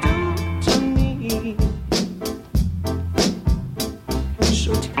never do to me.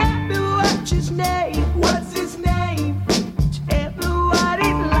 So tell me what's his name? What's his name? Tell me what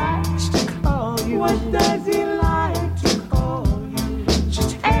he likes to call you. What does he like to call you?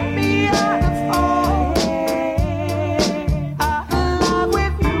 Just tell me on the phone.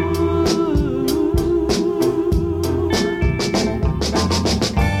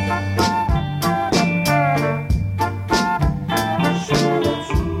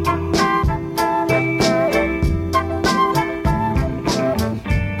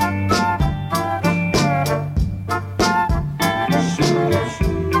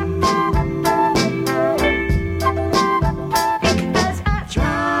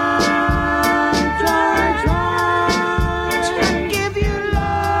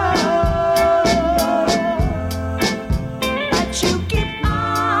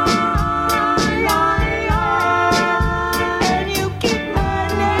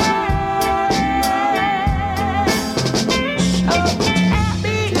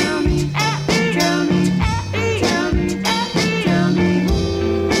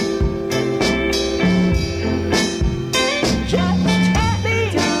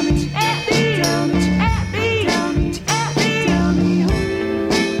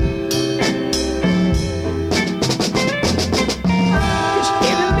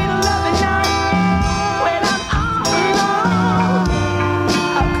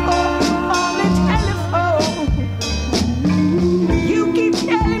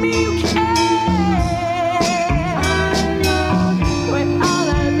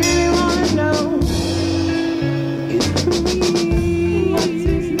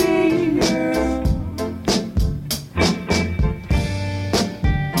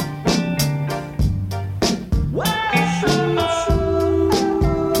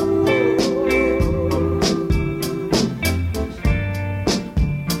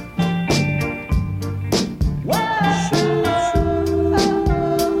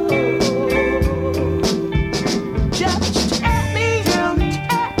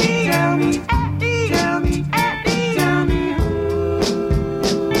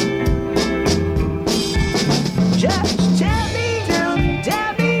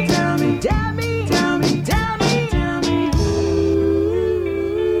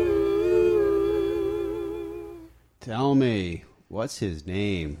 Tell me, what's his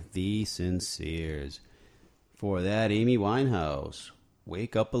name? The Sinceres. For that, Amy Winehouse.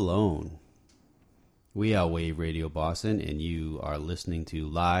 Wake Up Alone. We are Wave Radio Boston, and you are listening to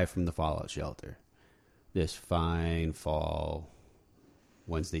Live from the Fallout Shelter this fine fall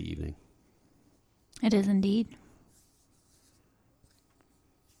Wednesday evening. It is indeed.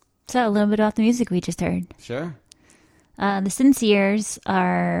 So, a little bit about the music we just heard. Sure. The Sinceres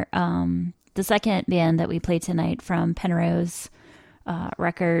are the second band that we played tonight from Penrose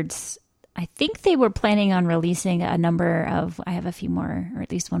Records. I think they were planning on releasing a number of, I have a few more, or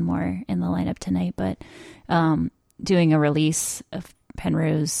at least one more in the lineup tonight, but doing a release of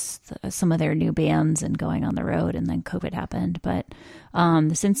Penrose, some of their new bands and going on the road, and then COVID happened. But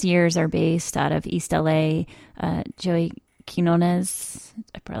the Sinceres are based out of East LA. Joey Quinones,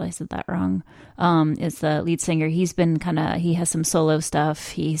 I probably said that wrong, is the lead singer. He's been he has some solo stuff.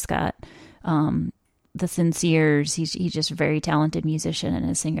 He's got the Sinceres. He's just a very talented musician and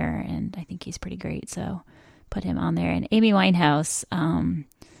a singer, and I think he's pretty great, so put him on there. And Amy Winehouse,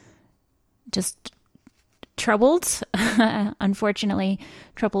 just troubled, unfortunately,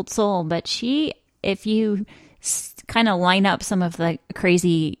 troubled soul, but she, if you kind of line up some of the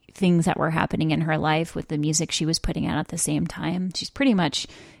crazy things that were happening in her life with the music she was putting out at the same time, she's pretty much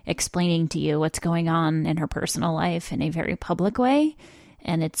explaining to you what's going on in her personal life in a very public way.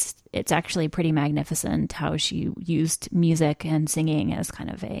 And it's actually pretty magnificent how she used music and singing as kind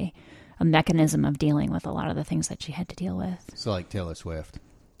of a mechanism of dealing with a lot of the things that she had to deal with. So like Taylor Swift.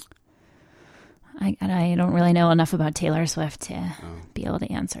 I don't really know enough about Taylor Swift to be able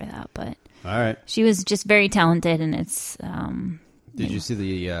to answer that, but all right, she was just very talented, and it's. Did you see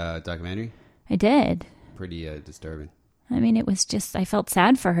the documentary? I did. Pretty disturbing. I mean, it was just, I felt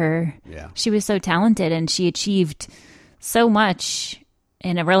sad for her. Yeah, she was so talented, and she achieved so much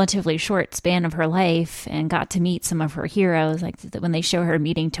in a relatively short span of her life, and got to meet some of her heroes. Like when they show her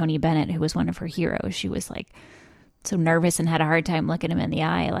meeting Tony Bennett, who was one of her heroes, she was like so nervous and had a hard time looking him in the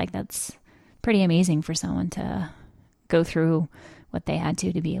eye. Like that's pretty amazing for someone to go through what they had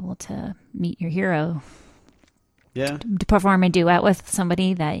to be able to meet your hero. Yeah. To perform a duet with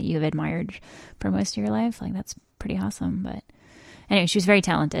somebody that you've admired for most of your life. Like that's pretty awesome. But anyway, she was very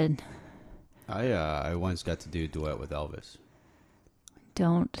talented. I once got to do a duet with Elvis.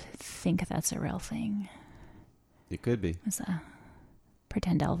 Don't think that's a real thing. It could be. It's a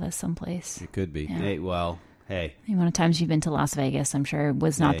pretend Elvis someplace. It could be. Yeah. Hey, well, hey. The amount of times you've been to Las Vegas, I'm sure,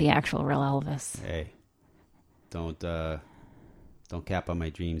 was not the actual real Elvis. Hey, don't cap on my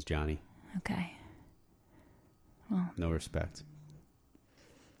dreams, Johnny. Okay. Well, no respect.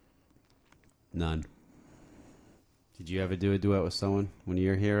 None. Did you ever do a duet with someone? One of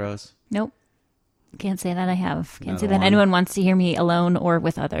your heroes? Nope. Can't say that I have. Can't say Another that anyone wants to hear me alone or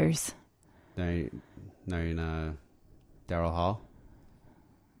with others. No, you're not Daryl Hall?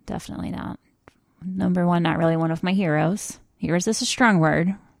 Definitely not. Number one, not really one of my heroes. Heroes is a strong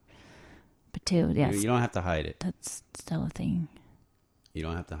word. But two, yes. You don't have to hide it. That's still a thing. You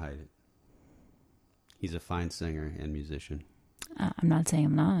don't have to hide it. He's a fine singer and musician. I'm not saying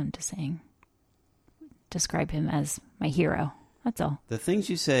I'm not. I'm just saying describe him as my hero. That's all. The things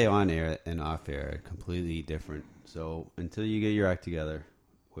you say on air and off air are completely different. So until you get your act together,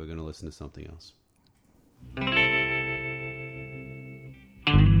 we're going to listen to something else.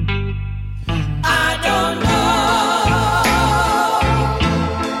 I don't know.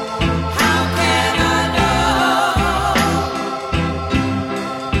 How can I know?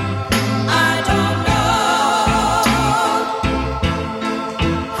 I don't know.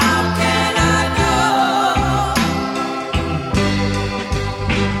 How can I know?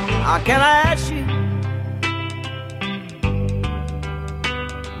 How can I ask you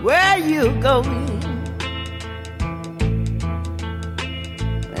where you going?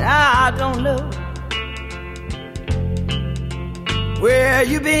 I don't know where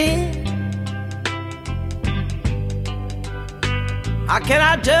you been. How can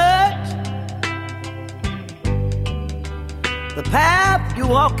I judge the path you're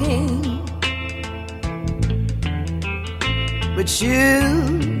walking with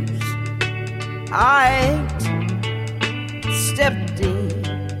shoes I ain't stepped in?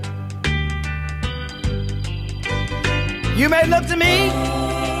 You may look to me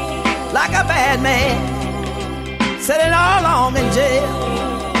like a bad man, sitting all along in jail.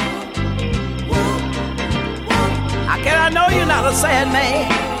 How can I know you're not a sad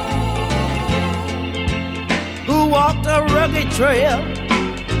man who walked a rugged trail?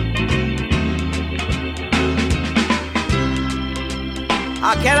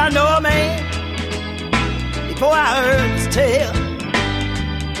 How can I know a man before I heard his tale?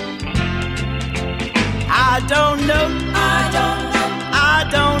 I don't know. I don't know. I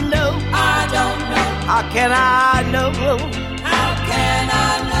don't know. I don't know. How can I know? How can I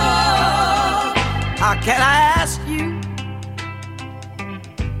know? How can I ask you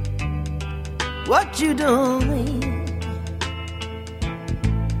what you doing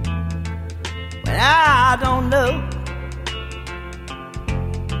when I don't know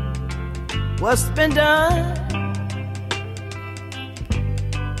what's been done?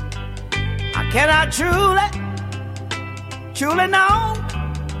 How can I truly know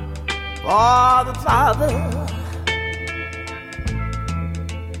for the Father?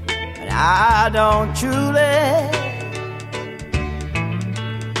 And I don't truly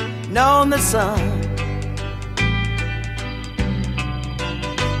know the Son.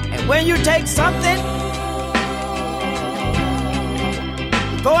 And when you take something,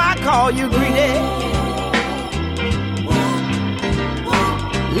 before I call you greedy,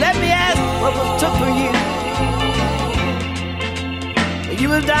 let me ask what was took for you. You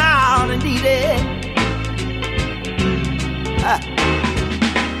was down and needed.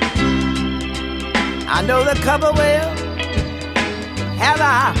 I know the cover well. Have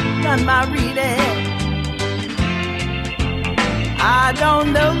I done my reading? I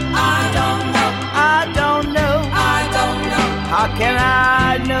don't know. I don't know. I don't know. I don't know. How can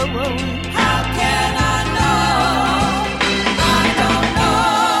I know? How can I know? I don't know.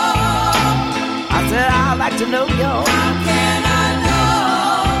 I said I'd like to know, y'all. How can I know?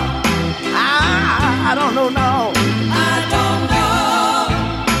 I don't know, no. I don't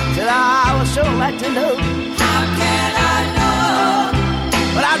know. Said I would sure like to know. How can I know?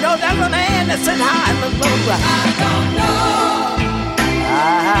 But I know there's a man that sits high in the low. I don't know.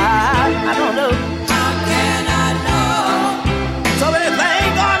 I don't know. How can I know? So many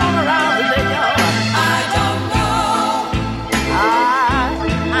things going on around today, y'all. I don't know.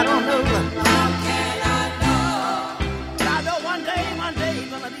 I don't know. How can I know? But I know one day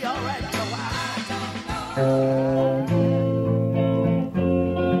gonna be all right. I don't know.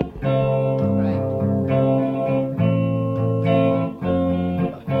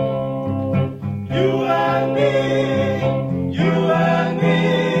 You and me,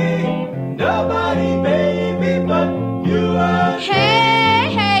 nobody.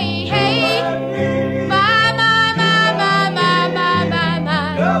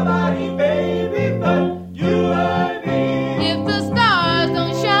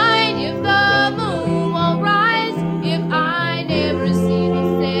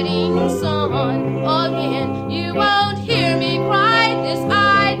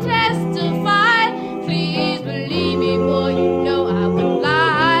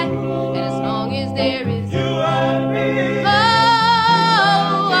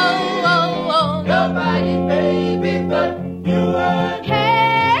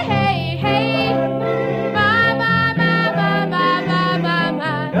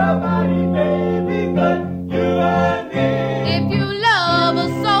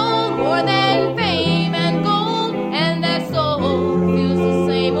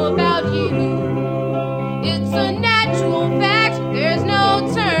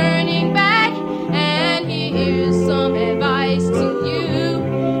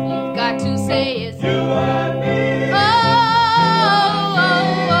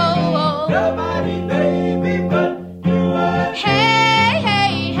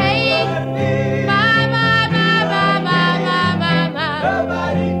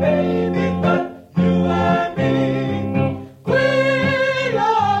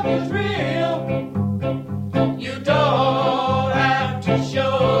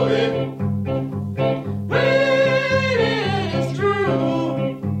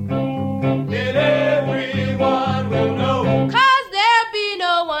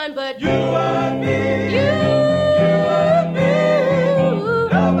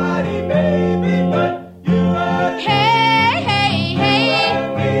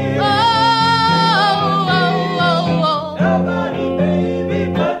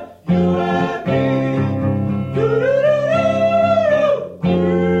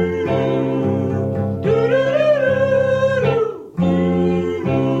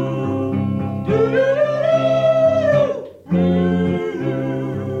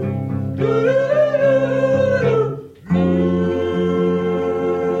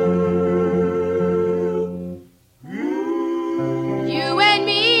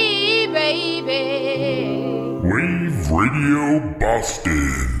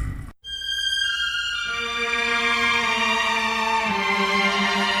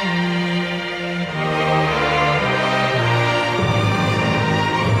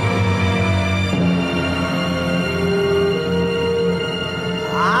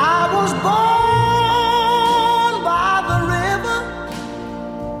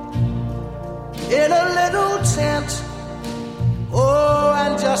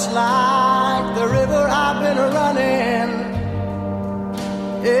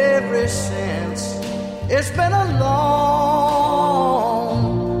 ever since. It's been a long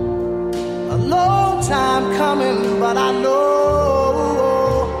time coming, but I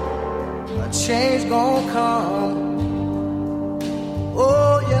know a change gonna come.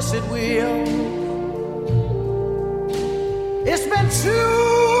 Oh, yes it will. It's been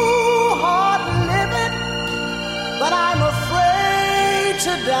too hard living, but I'm afraid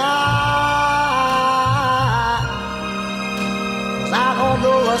to die. 'Cause I don't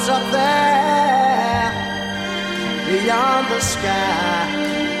know what's up there beyond the sky.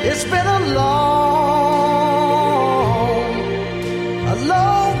 It's been a long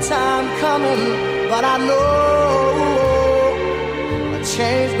time coming, but I know a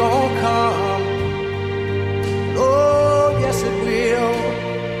change gonna come. Oh, yes it will.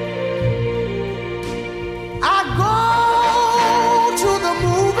 I go to the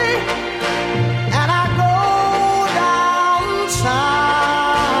movie and I go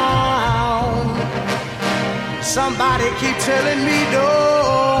downtown. Somebody keep telling me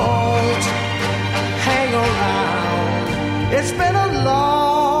don't hang around. It's been a long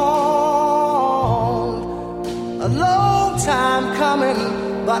time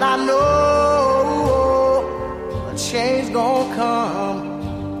coming, but I know a change gonna come.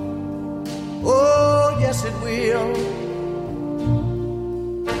 Oh, yes it will.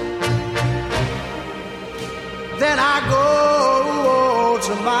 Then I go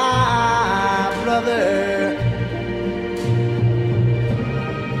to my brother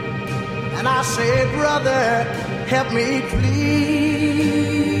and I say, brother, help me please.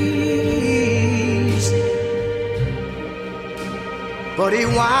 But he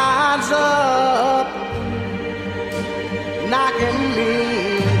winds up knocking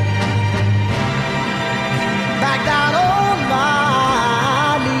me back down on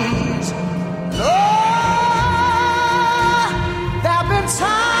my knees. Oh, there have been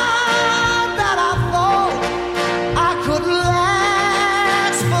times that I thought I could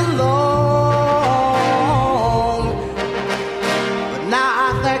last for long, but now I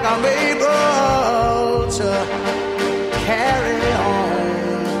think I'm able to carry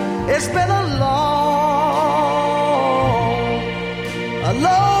on. It's been a long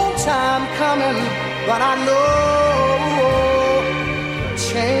time coming, but I know a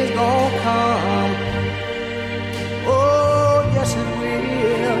change gonna come. Oh, yes it will.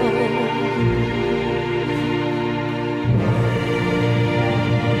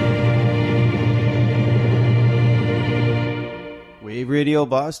 Wave Radio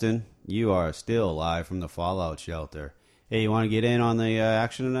Boston, you are still live from the Fallout Shelter. Hey, you want to get in on the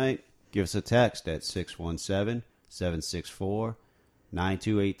action tonight? Give us a text at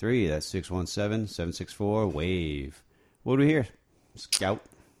 617-764-9283. That's 617-764-WAVE. What do we hear, Scout?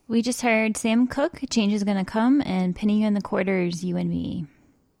 We just heard Sam Cooke, Change is Gonna Come, and Penny in the Quarters, You and Me.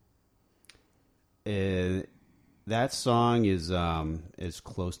 That song is as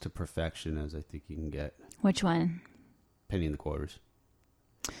close to perfection as I think you can get. Which one? Penny in the Quarters.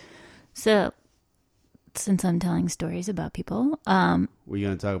 So, since I'm telling stories about people, were you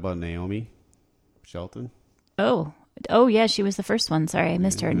going to talk about Naomi Shelton? Oh yeah, she was the first one. Sorry, I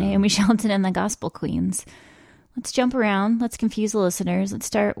missed her. Naomi Shelton and the Gospel Queens. Let's jump around. Let's confuse the listeners. Let's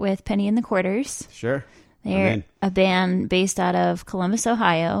start with Penny in the Quarters. Sure. They're a band based out of Columbus,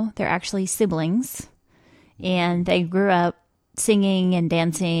 Ohio. They're actually siblings, and they grew up singing and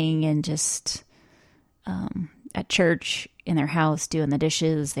dancing and just at church in their house doing the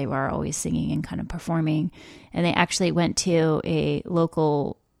dishes. They were always singing and kind of performing, and they actually went to a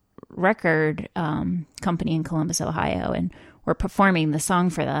local record company in Columbus, Ohio, and were performing the song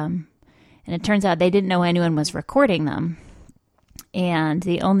for them. And it turns out they didn't know anyone was recording them, and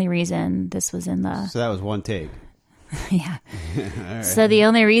the only reason this was in the... So that was one take. Yeah. Right. So the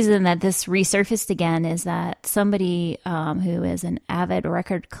only reason that this resurfaced again is that somebody who is an avid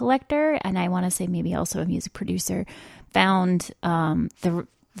record collector, and I want to say maybe also a music producer, found the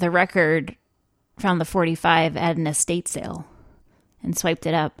record, found the 45 at an estate sale and swiped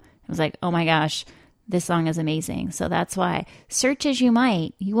it up. It was like, oh my gosh, this song is amazing. So that's why, search as you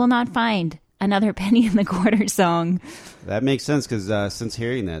might, you will not find another Penny in the Quarters song. That makes sense, because since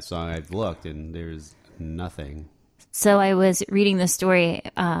hearing that song, I've looked and there's nothing. So I was reading the story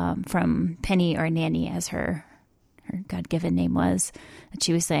from Penny, or Nanny as her God-given name was, and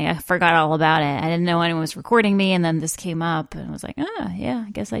she was saying, I forgot all about it. I didn't know anyone was recording me, and then this came up, and I was like, yeah,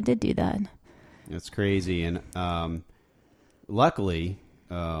 I guess I did do that. That's crazy. And luckily,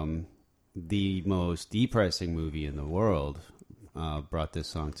 the most depressing movie in the world brought this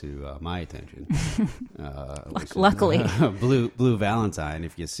song to my attention. Luckily. Blue Valentine.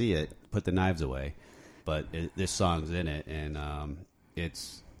 If you see it, put the knives away. But this song's in it, and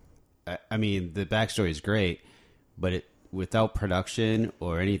it's, I mean, the backstory is great, but without production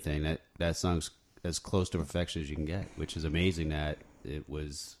or anything, that song's as close to perfection as you can get, which is amazing that it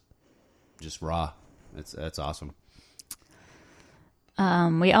was just raw. That's awesome.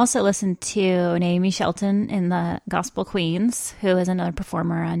 We also listened to Naomi Shelton in the Gospel Queens, who is another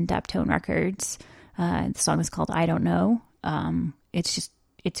performer on Daptone Records. The song is called I Don't Know. It's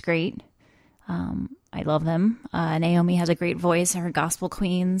great. I love them. Naomi has a great voice. Her Gospel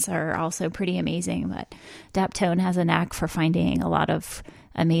Queens are also pretty amazing, but Daptone has a knack for finding a lot of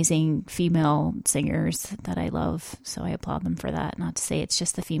amazing female singers that I love, so I applaud them for that. Not to say it's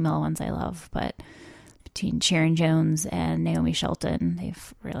just the female ones I love, but between Sharon Jones and Naomi Shelton,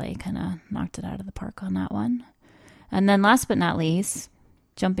 they've really kind of knocked it out of the park on that one. And then last but not least,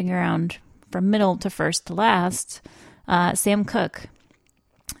 jumping around from middle to first to last, Sam Cooke.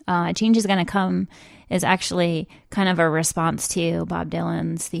 Change Is Gonna Come is actually kind of a response to Bob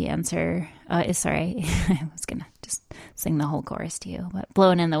Dylan's The Answer. I was going to just sing the whole chorus to you, but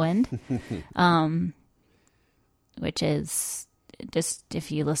Blowin' in the Wind, which is just, if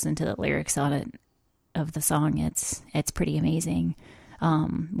you listen to the lyrics on it, of the song, it's pretty amazing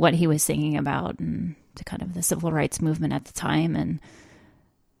what he was singing about, and to kind of the civil rights movement at the time, and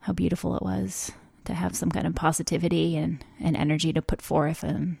how beautiful it was to have some kind of positivity and energy to put forth,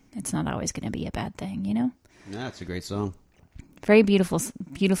 and it's not always going to be a bad thing, you know? Yeah, it's a great song. Very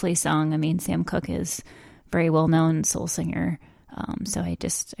beautifully sung. I mean, Sam Cooke is a very well-known soul singer, so I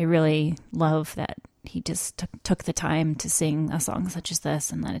really love that he just took the time to sing a song such as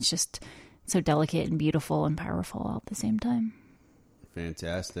this, and that it's just so delicate and beautiful and powerful all at the same time.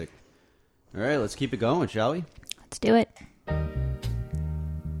 Fantastic. All right, let's keep it going, shall we? Let's do it.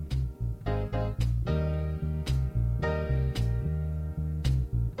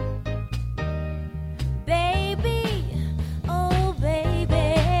 Baby, oh baby,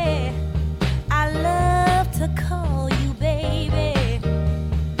 I love to call you baby.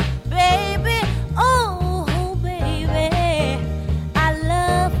 Baby, oh baby, I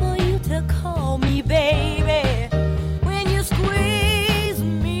love for you to call me baby. When you squeeze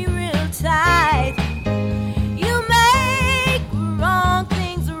me real tight, you make wrong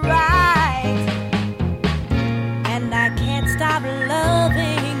things right, and I can't stop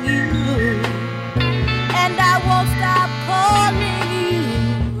loving you, and I won't stop calling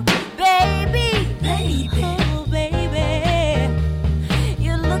you baby, baby, oh baby,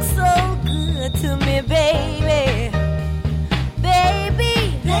 you look so good to me, baby, baby,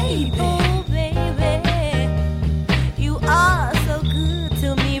 baby, oh baby, you are so good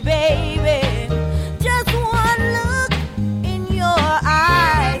to me, baby. Just one look in your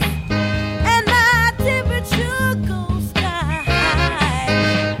eyes, and my temperature goes sky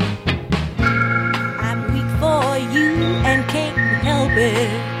high. I'm weak for you and can't help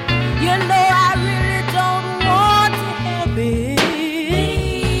it. You know I really don't want to help it.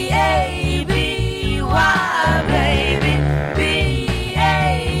 B-A-B-Y, baby.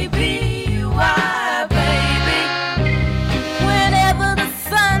 B-A-B-Y, baby. Whenever the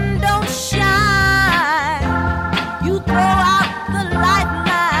sun don't shine, you throw out the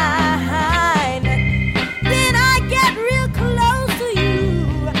lifeline. Then I get real close to you,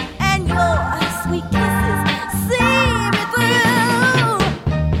 and your sweet kisses see me through.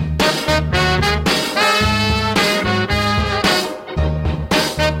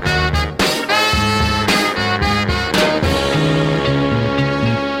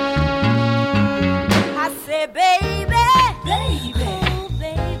 I say, baby, oh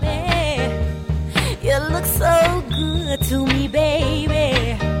baby, you look so good to me,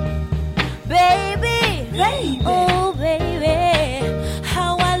 baby, baby, oh baby,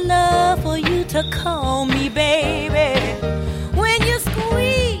 how I love for you to call me baby. When you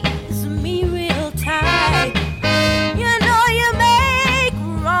squeeze me real tight, you know you make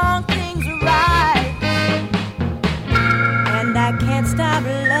wrong things right, and I can't stop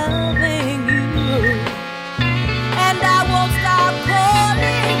loving you, and I won't stop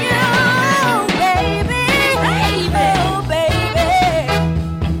calling you baby, baby, oh baby.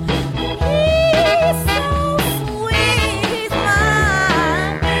 He's so sweet, he's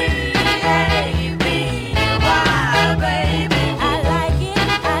mine, baby, why, baby? I like it,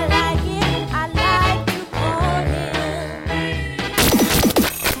 I like it, I like to call him.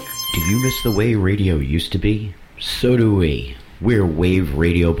 Do you miss the way radio used to be? So do we. We're Wave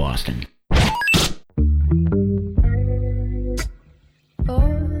Radio Boston.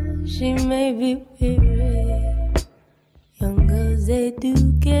 Oh, she may be weary. Young girls, they do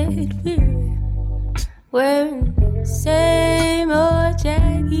get weary, wearing the same old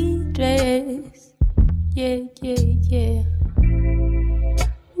jaggy dress. Yeah, yeah, yeah.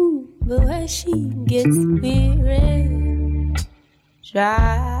 But when she gets weary,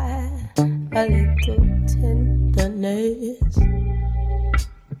 try a little tenderness.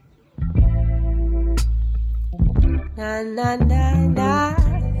 Na na na na.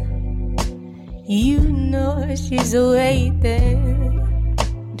 You know she's waiting,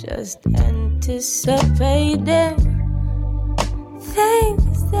 just anticipating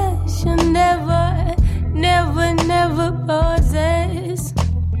things that she'll never, never, never possess.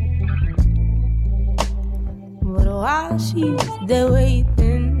 But while she's there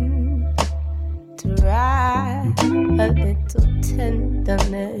waiting to ride a little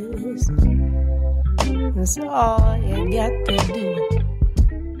tenderness, that's all you got to do.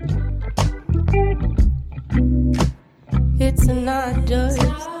 It's not just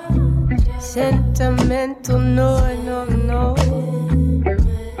sentimental, no, no, no.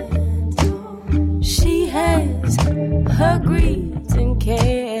 She has her greed and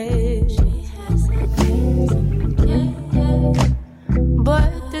cares,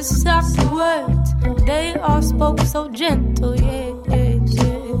 but the soft words, they all spoke so gentle, yeah, yeah,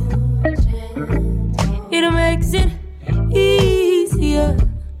 yeah. It makes it easier,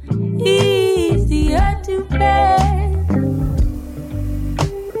 easier to bear.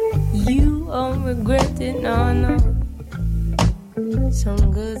 You won't regret it, no, no.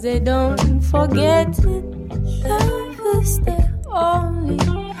 Some girls, they don't forget it. Love is their only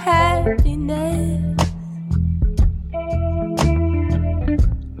happiness.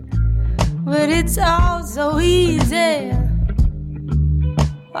 But it's all so easy.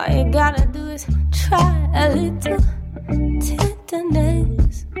 All you gotta do is try a little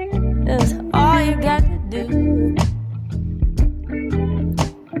tenderness. That's all you gotta do.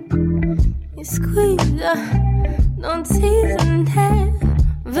 You squeeze her, don't tease and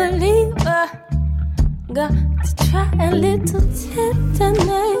never leave her. Got to try a little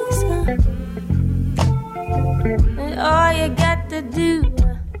tenderness. And all you got to do,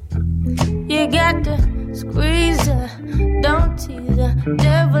 you got to squeeze her, don't tease her,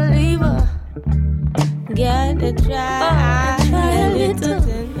 never leave her. Gotta try a little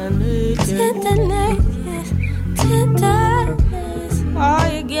tenderness, tenderness. All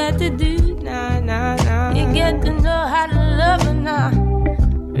you got to do, nah, nah, nah. You get to know how to love her now,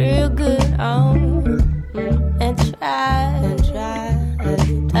 real good, and try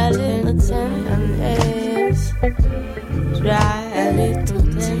a little tenderness. Try a little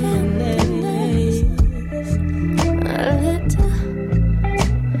tenderness, a little.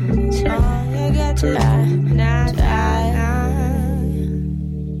 Try, you got to try.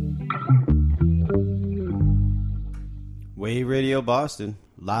 Wave Radio Boston,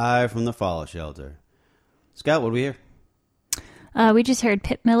 live from the Fallout Shelter. Scott, what do we hear? We just heard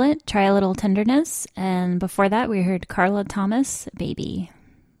Pip Millett, Try a Little Tenderness, and before that we heard Carla Thomas, Baby.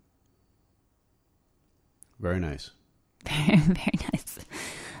 Very nice. Very nice.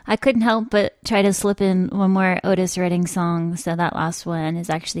 I couldn't help but try to slip in one more Otis Redding song, so that last one is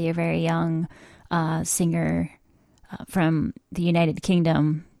actually a very young singer from the United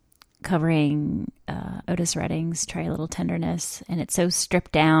Kingdom covering Otis Redding's Try a Little Tenderness, and it's so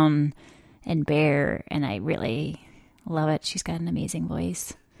stripped down and bare, and I really love it. She's got an amazing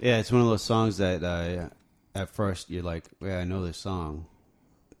voice. Yeah, it's one of those songs that at first you're like, yeah, I know this song.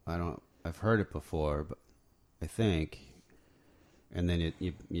 I've heard it before, but I think, and then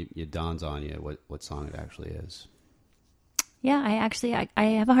it dawns on you what song it actually is. Yeah, I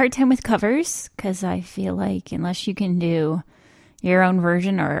have a hard time with covers because I feel like unless you can do your own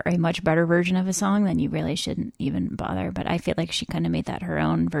version or a much better version of a song, then you really shouldn't even bother. But I feel like she kind of made that her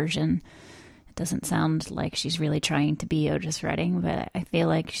own version. It doesn't sound like she's really trying to be Otis Redding, but I feel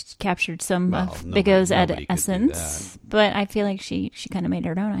like she's captured some of Big O's essence. But I feel like she kind of made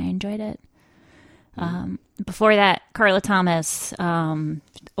her own. I enjoyed it. Before that, Carla Thomas,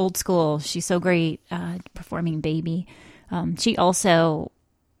 old school. She's so great performing Baby. She also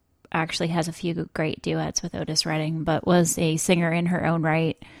actually has a few great duets with Otis Redding, but was a singer in her own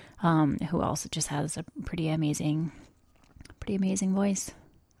right, who also just has a pretty amazing voice.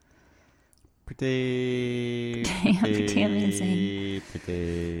 Pretty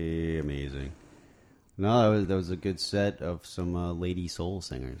amazing. No, that was a good set of some lady soul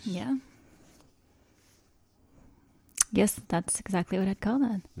singers. Yeah. Yes, that's exactly what I'd call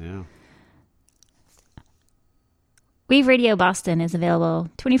that. Yeah. Wave Radio Boston is available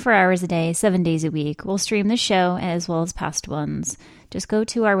 24 hours a day, 7 days a week. We'll stream this show as well as past ones. Just go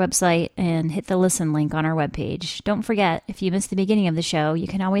to our website and hit the listen link on our webpage. Don't forget, if you missed the beginning of the show, you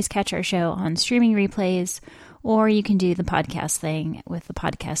can always catch our show on streaming replays, or you can do the podcast thing with the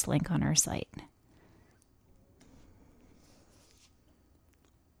podcast link on our site.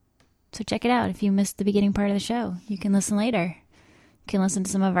 So check it out. If you missed the beginning part of the show, you can listen later. You can listen to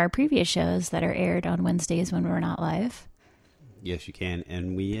some of our previous shows that are aired on Wednesdays when we're not live. Yes, you can,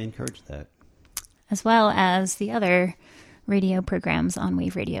 and we encourage that. As well as the other radio programs on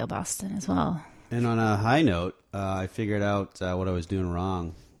Wave Radio Boston as well. And on a high note, I figured out what I was doing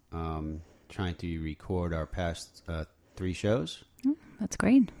wrong, trying to record our past 3 shows. That's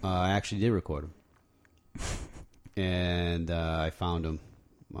great. I actually did record them. And I found them,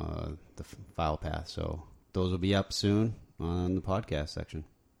 the file path. So those will be up soon on the podcast section.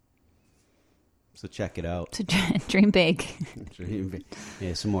 So check it out. So dream big. Dream big.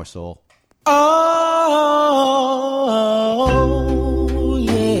 Yeah, some more soul. Oh,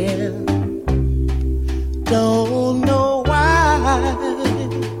 yeah. Don't know why,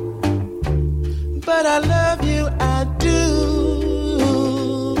 but I love you, I do,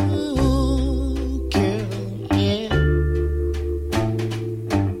 girl, yeah.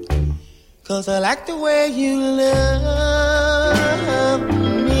 'Cause I like the way you love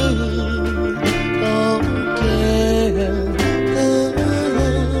me, oh, girl.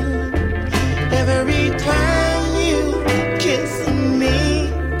 Every time you kiss me,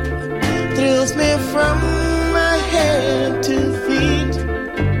 thrills me from my head to feet.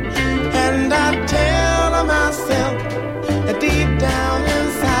 And I tell myself that deep down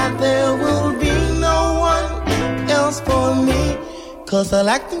inside there will be no one else for me. 'Cause I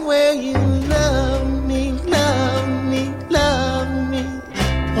like the way you love me, love me, love me,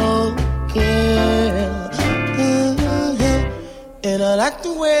 oh girl. And I like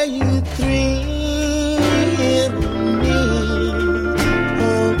the way you thrill me,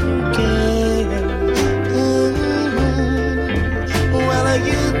 oh girl. Well,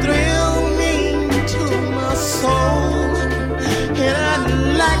 you thrill me to my soul, and I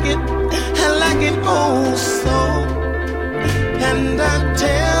like it oh so. And I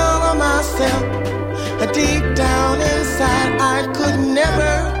tell myself deep down inside I could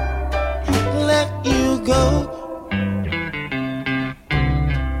never let you go.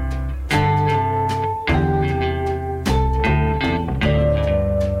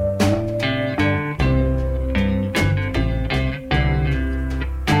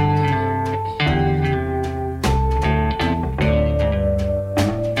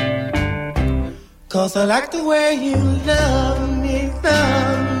 'Cause I like the way you love me,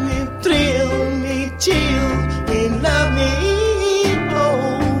 thrill me, chill me, love me,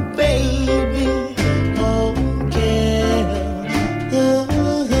 oh baby, oh girl.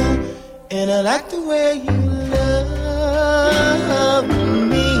 And I like the way you love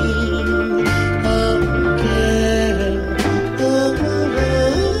me, oh girl.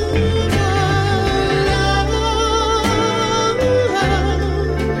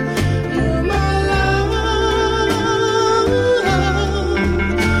 You're my love.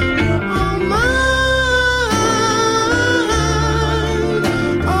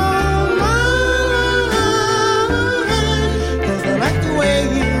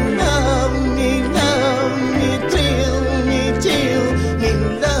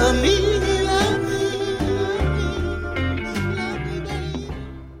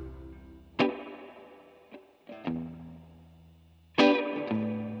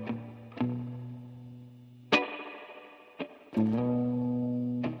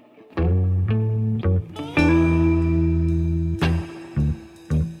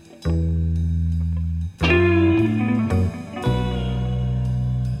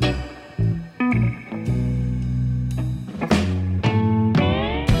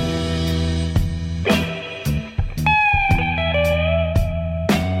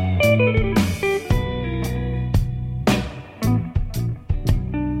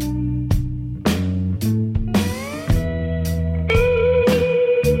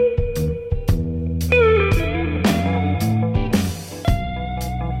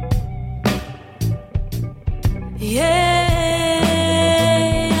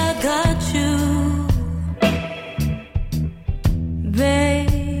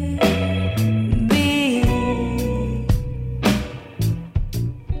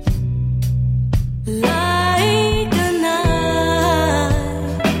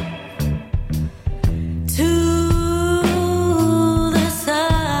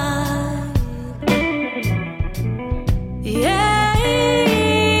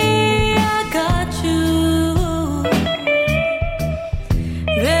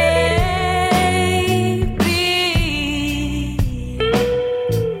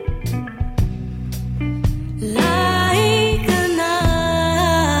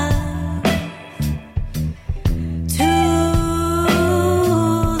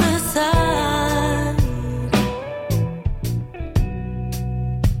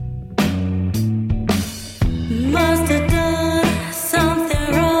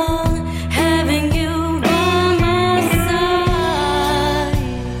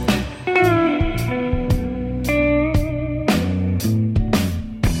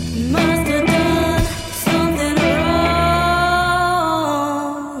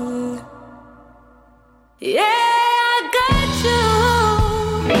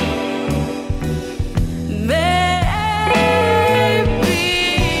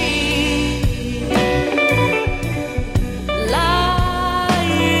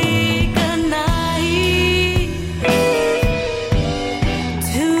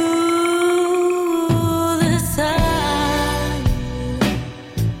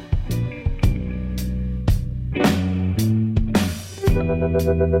 A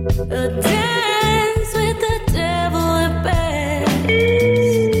dance with the devil at best.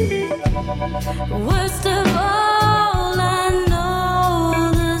 Worst of all, I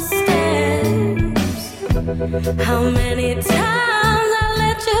know the steps. How many times I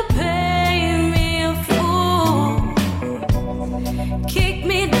let you pay me a fool? Kick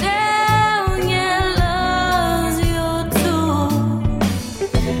me down, yeah, love's your tool.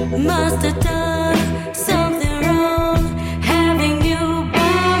 Must have done something wrong, having you by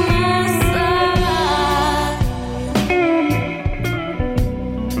my side.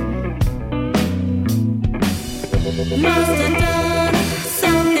 Must have done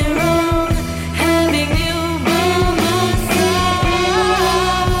something wrong, having you by my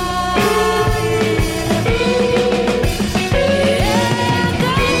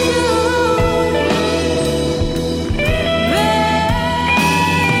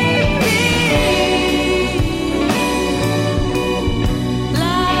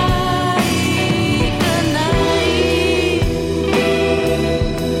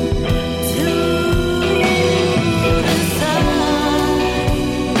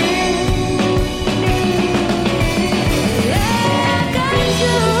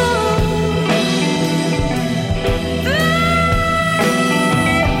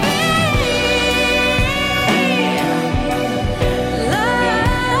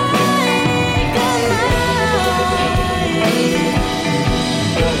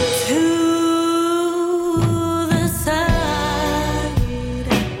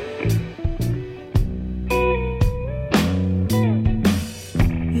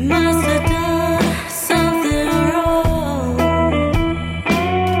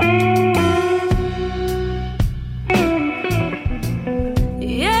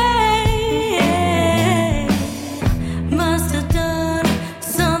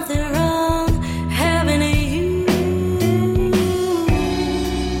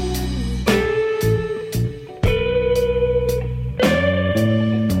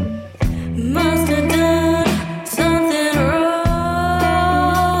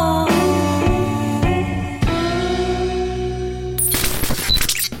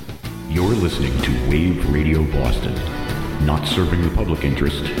listening to Wave Radio Boston. Not serving the public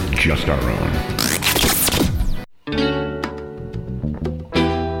interest, just our own.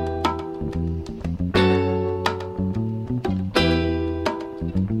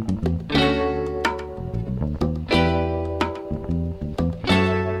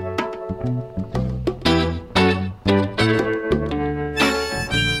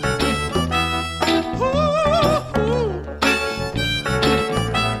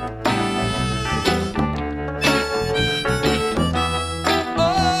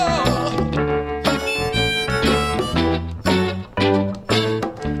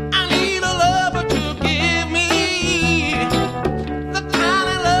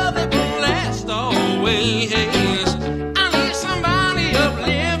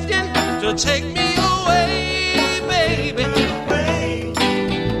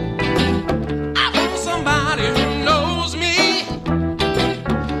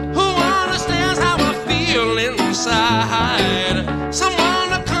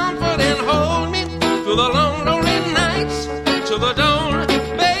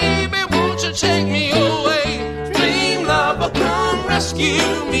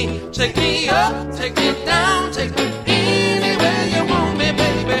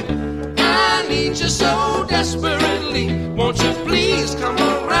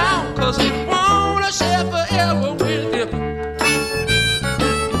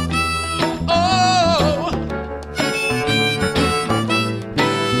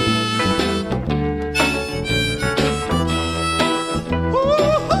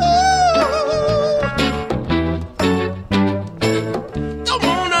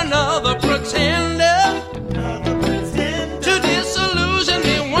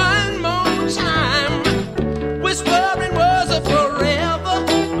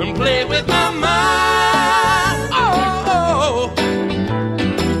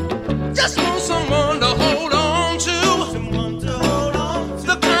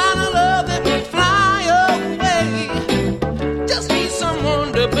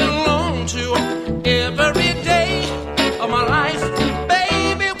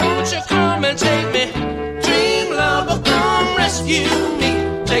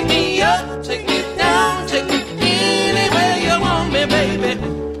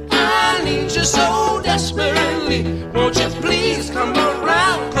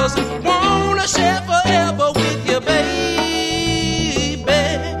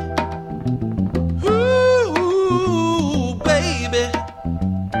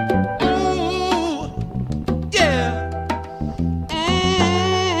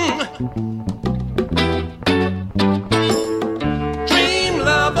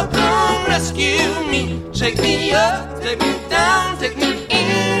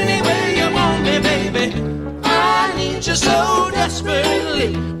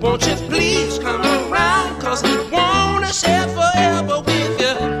 Won't you please come around, 'cause I wanna share forever with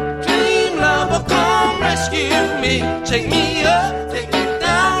you. Dream lover, come rescue me. Take me up, take me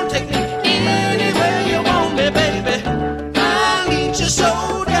down, take me anywhere you want me, baby. I need you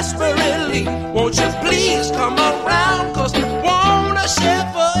so desperately. Won't you please come around, 'cause I wanna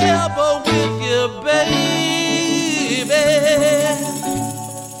share forever with you, baby.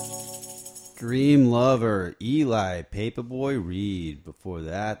 Dream Lover, Eli, Paperboy Reed. Before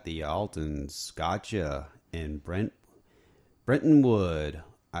that, the Altons, Gotcha, and Brenton Wood.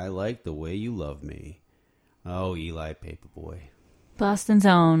 I Like the Way You Love Me. Oh, Eli, Paperboy. Boston's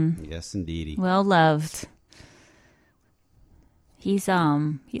own. Yes, indeedy. Well loved. He's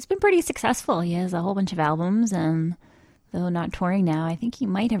been pretty successful. He has a whole bunch of albums, and though not touring now, I think he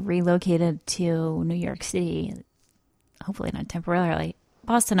might have relocated to New York City. Hopefully not temporarily.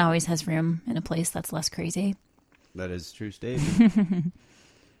 Boston always has room in a place that's less crazy. That is a true statement.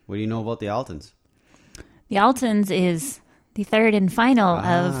 What do you know about the Altons? The Altons is the third and final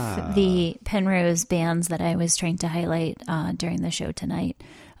of the Penrose bands that I was trying to highlight during the show tonight.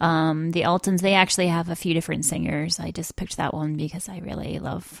 The Altons, they actually have a few different singers. I just picked that one because I really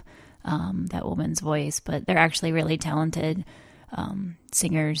love that woman's voice, but they're actually really talented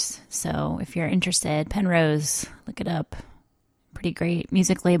singers. So if you're interested, Penrose, look it up. Pretty great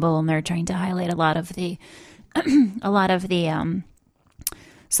music label, and they're trying to highlight a lot of the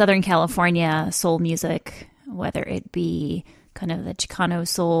Southern California soul music, whether it be kind of the Chicano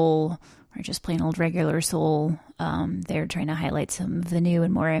soul or just plain old regular soul. They're trying to highlight some of the new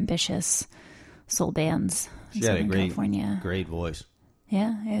and more ambitious soul bands in Southern California. Great voice.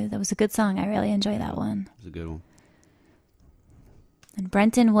 Yeah, that was a good song. I really enjoyed that one. It was a good one. And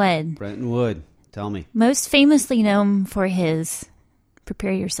Brenton Wood. Brenton Wood. Tell me. Most famously known for his,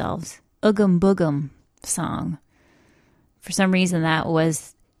 prepare yourselves, Oogum Boogum song. For some reason, that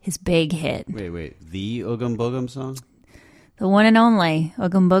was his big hit. Wait. The Oogum Boogum song? The one and only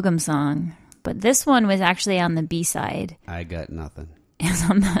Oogum Boogum song. But this one was actually on the B-side. I got nothing. It was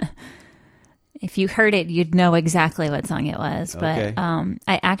on the... If you heard it, you'd know exactly what song it was. Okay. But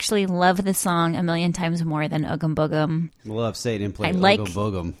I actually love the song a million times more than Oogum Boogum. I love saying and play Oogum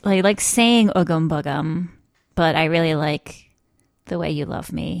Boogum. I like saying Oogum Boogum, but I really like The Way You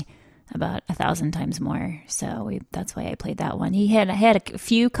Love Me about 1,000 times more. So that's why I played that one. He had a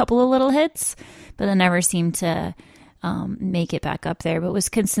couple of little hits, but then never seemed to make it back up there, but was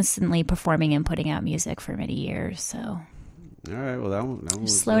consistently performing and putting out music for many years. So... All right, well, that one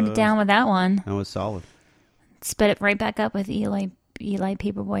was... Slowed it down with that one. That was solid. Sped it right back up with Eli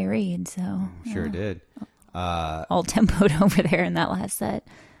Paperboy Reed, so... Sure did. All tempoed over there in that last set.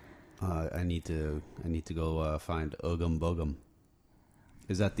 I need to go find Oogum Boogum.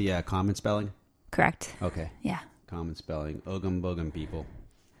 Is that the common spelling? Correct. Okay. Yeah. Common spelling. Oogum Boogum, people.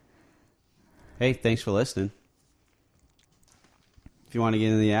 Hey, thanks for listening. If you want to get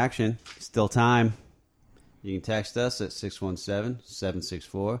into the action, still time. You can text us at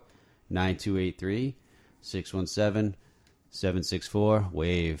 617-764-9283,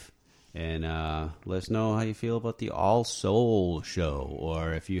 617-764-WAVE, and let us know how you feel about the All Soul show,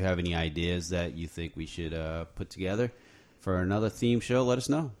 or if you have any ideas that you think we should put together for another theme show, let us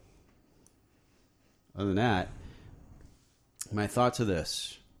know. Other than that, my thoughts are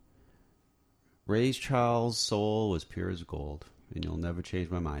this. Ray Charles' soul was pure as gold, and you'll never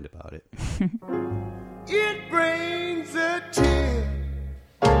change my mind about it. It brings a tear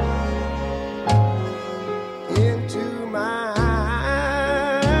into my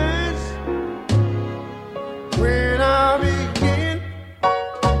eyes when I begin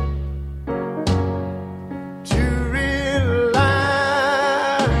to realize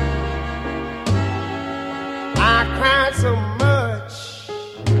I cried so much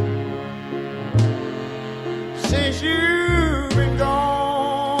since you've been gone.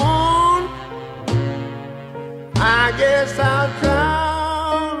 I guess I'll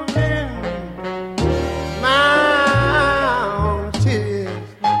drown in my own tears.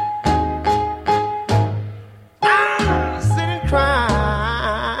 I sit and cry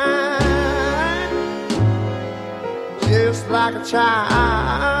just like a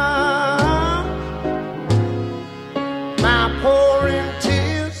child. My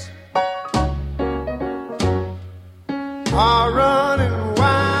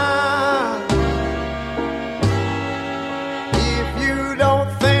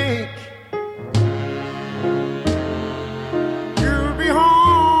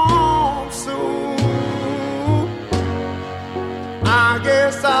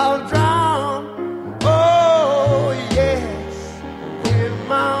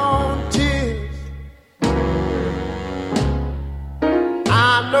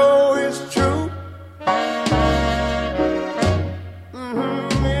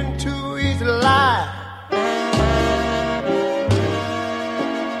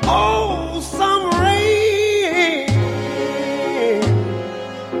Oh, some rain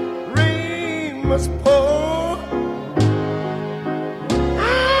must pour.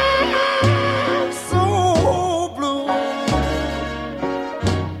 I'm so blue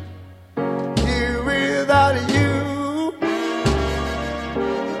here without you.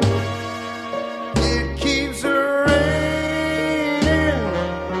 It keeps raining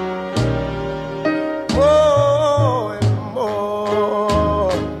more and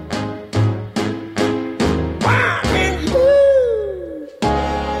more. Why can't you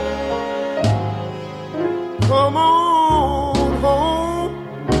come on home?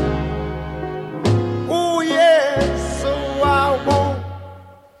 Oh yes, so I won't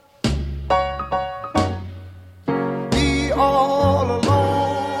be all alone.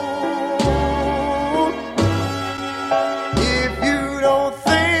 If you don't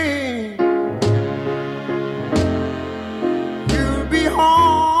think you'll be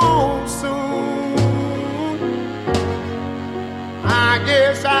home soon, I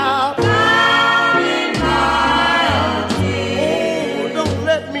guess I'll drown in my own tears. Oh, don't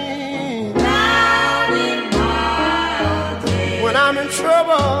let me drown in my own tears. When I'm in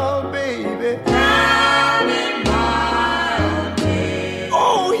trouble, baby, drown in my own tears.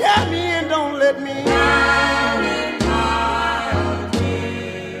 Oh, yeah, me and don't let me drown in my own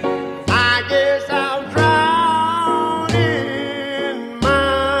tears. I guess I'll drown in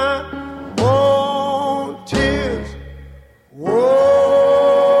my own tears. Whoa.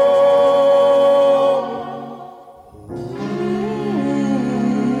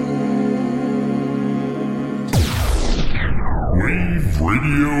 Wave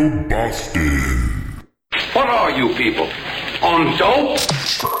Radio Boston. What are you people? On dope?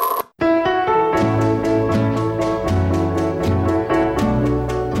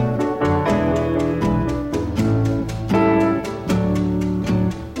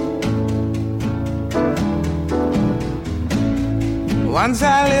 Once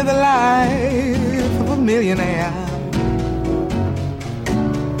I lived the life of a millionaire,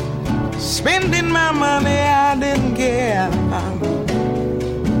 spending my money I didn't care,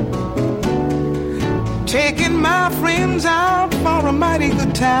 taking my friends out for a mighty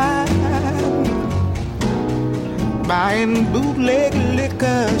good time, buying bootleg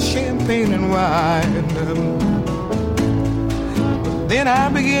liquor, champagne and wine. But then I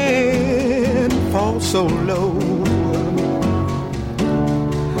began to fall so low,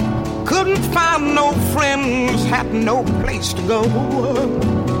 couldn't find no friends, had no place to go.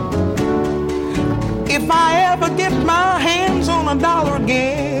 If I ever get my hands on $1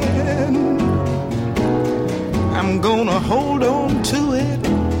 again, I'm gonna hold on to it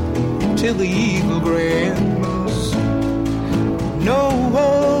till the eagle grants. Nobody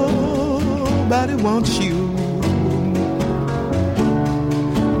wants you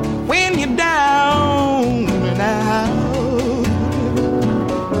when you're down and out.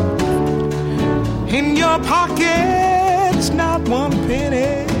 In your pocket's not one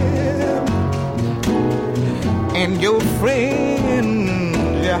penny, and your friends,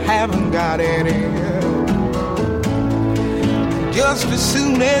 you haven't got any. Just as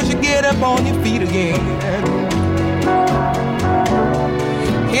soon as you get up on your feet again,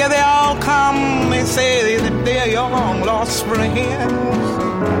 here they all come, they say that they're your long lost friends.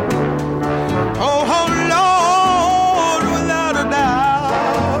 Oh, oh Lord, without a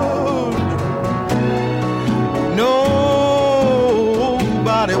doubt,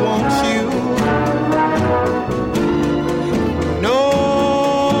 nobody wants you.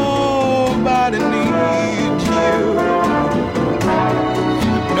 Nobody needs you.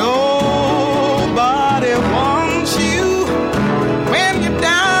 Nobody wants you when you're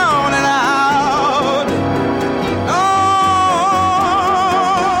down and out.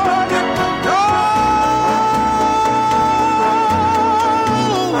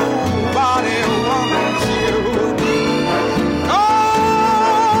 Nobody wants you.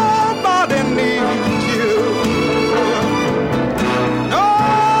 Nobody needs you.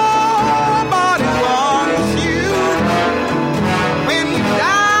 Nobody wants you when you're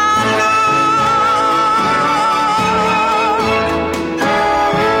down and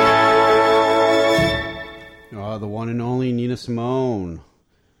Oh, the one and only Nina Simone.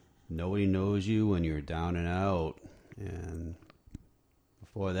 Nobody knows you when you're down and out. And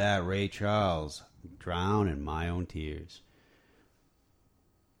before that, Ray Charles, Drown in My Own Tears.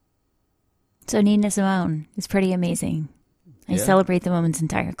 So Nina Simone is pretty amazing. I Yeah. celebrate the woman's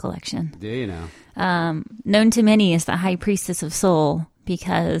entire collection. There you know. Known to many as the high priestess of soul,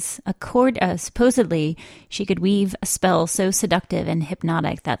 because supposedly she could weave a spell so seductive and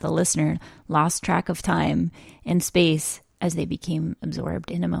hypnotic that the listener lost track of time and space as they became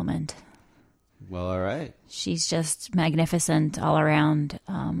absorbed in a moment. Well, all right. She's just magnificent all around.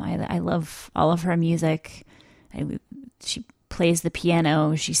 I love all of her music. She plays the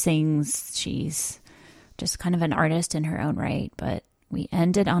piano. She sings. She's just kind of an artist in her own right. But we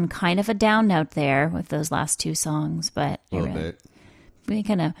ended on kind of a down note there with those last two songs. But A little bit. We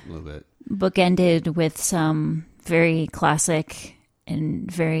kind of A little bit. bookended with some very classic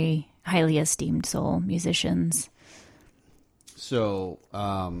and very highly esteemed soul musicians. So,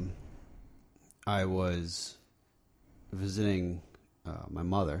 I was visiting my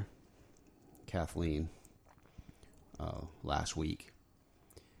mother, Kathleen, last week,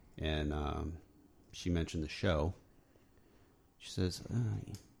 and she mentioned the show. She says,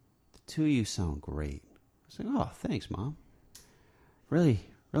 the two of you sound great. I was like, oh, thanks, Mom. Really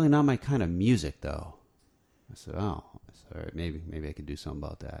not my kind of music, though. I said, oh, all right, maybe I could do something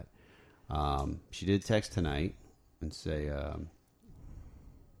about that. She did text tonight and say,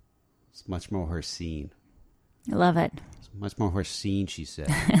 it's much more her scene. I love it. It's much more her scene, she said.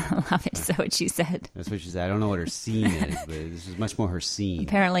 I love it. So what she said. That's what she said. I don't know what her scene is, but this is much more her scene.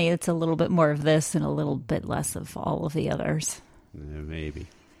 Apparently it's a little bit more of this and a little bit less of all of the others. Maybe.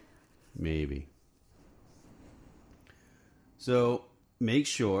 So make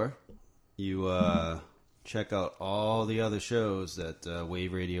sure you check out all the other shows that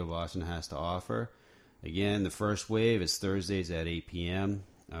Wave Radio Boston has to offer. Again, the first wave is Thursdays at 8 p.m.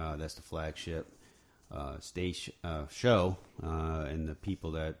 That's the flagship station show and the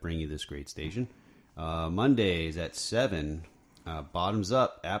people that bring you this great station. Mondays at 7, Bottoms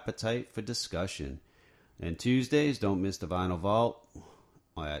Up, Appetite for Discussion. And Tuesdays, don't miss the Vinyl Vault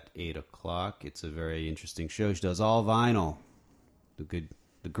at 8 o'clock. It's a very interesting show. She does all vinyl. The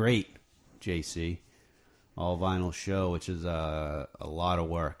great JC. All vinyl show, which is a lot of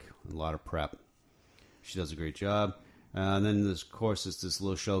work, a lot of prep. She does a great job. And then, of course, it's this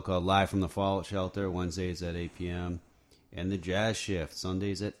little show called Live from the Fallout Shelter, Wednesdays at 8 p.m. And the Jazz Shift,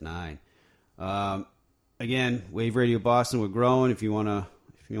 Sundays at 9. Again, Wave Radio Boston, we're growing. If you have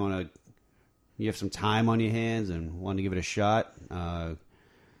some time on your hands and want to give it a shot,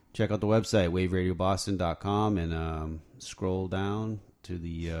 check out the website, waveradioboston.com, and scroll down to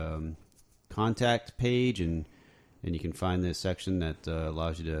the contact page, and you can find this section that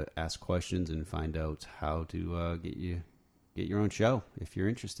allows you to ask questions and find out how to get your own show if you're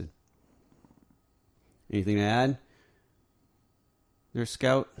interested. Anything to add there,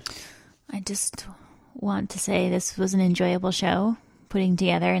 Scout? I just want to say this was an enjoyable show, putting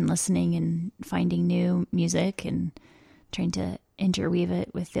together and listening and finding new music and trying to interweave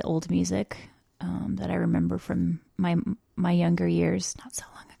it with the old music that I remember from my younger years, not so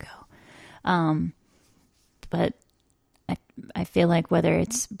long ago. But I feel like whether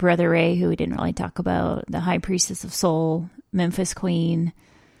it's Brother Ray, who we didn't really talk about, the High Priestess of Soul, Memphis Queen,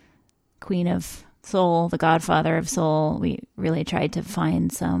 Queen of Soul, the Godfather of Soul, we really tried to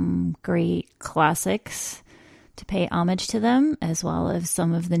find some great classics to pay homage to them, as well as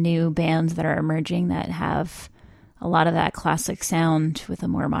some of the new bands that are emerging that have a lot of that classic sound with a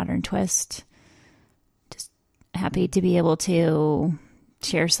more modern twist. Just happy to be able to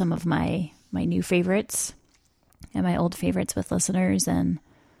share some of my new favorites and my old favorites with listeners, and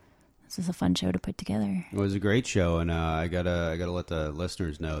this is a fun show to put together. It was a great show, and I gotta let the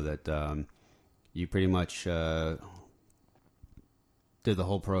listeners know that you pretty much did the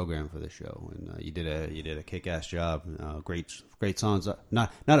whole program for the show, and you did a kick-ass job. Great songs,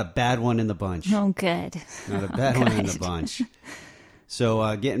 not a bad one in the bunch. Oh, good. Not a bad one in the bunch.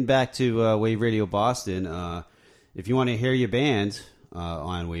 So getting back to Wave Radio Boston, if you want to hear your band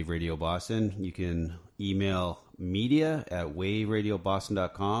on Wave Radio Boston, you can email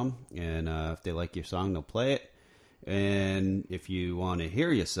media@waveradioboston.com, and if they like your song, they'll play it. And if you want to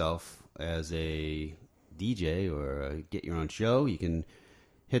hear yourself as a DJ or get your own show, you can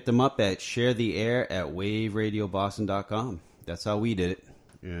hit them up at sharetheair@waveradioboston.com. That's how we did it.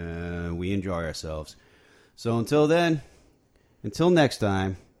 We enjoy ourselves. So until next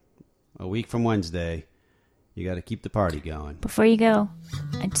time, a week from Wednesday, you got to keep the party going. Before you go,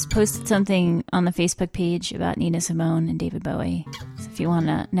 I just posted something on the Facebook page about Nina Simone and David Bowie. So if you want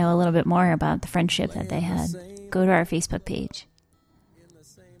to know a little bit more about the friendship that they had, go to our Facebook page.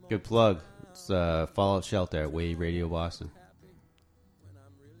 Good plug. It's Fallout Shelter at Wave Radio Boston.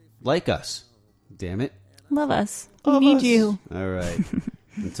 Like us. Damn it. Love us. We need you. All right.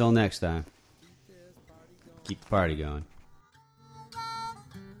 Until next time. Keep the party going.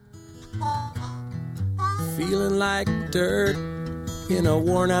 Feeling like dirt in a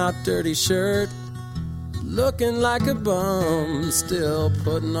worn out dirty shirt, looking like a bum, still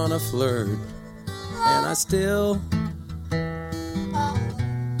putting on a flirt, and I still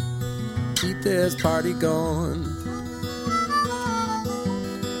keep this party going?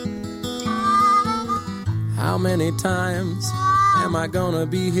 How many times am I gonna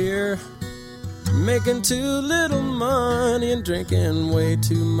be here, making too little money and drinking way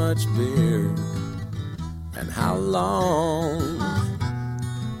too much beer? And how long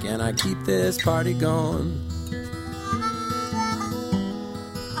can I keep this party going?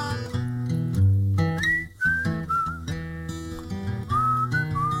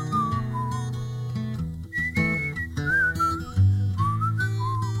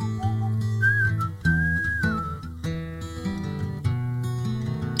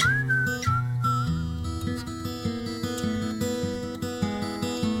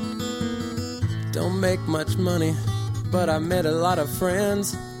 Make much money, but I met a lot of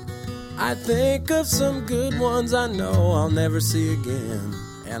friends. I think of some good ones I know I'll never see again,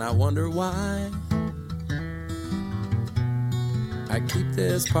 and I wonder why I keep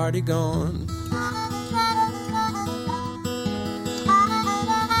this party going.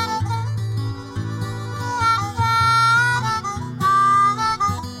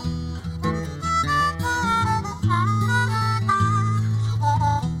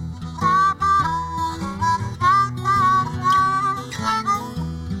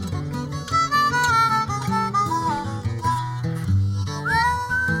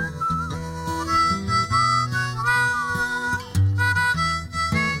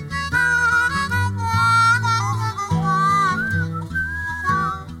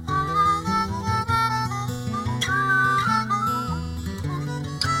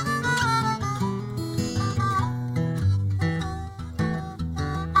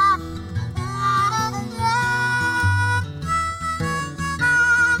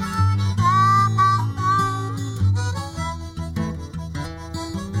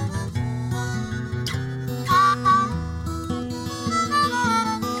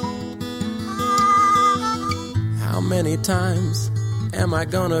 How many times am I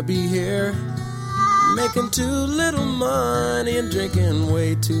gonna be here, making too little money and drinking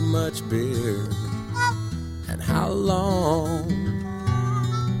way too much beer? And how long?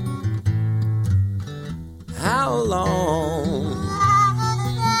 How long?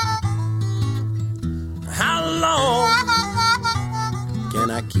 How long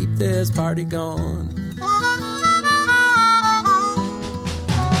can I keep this party going?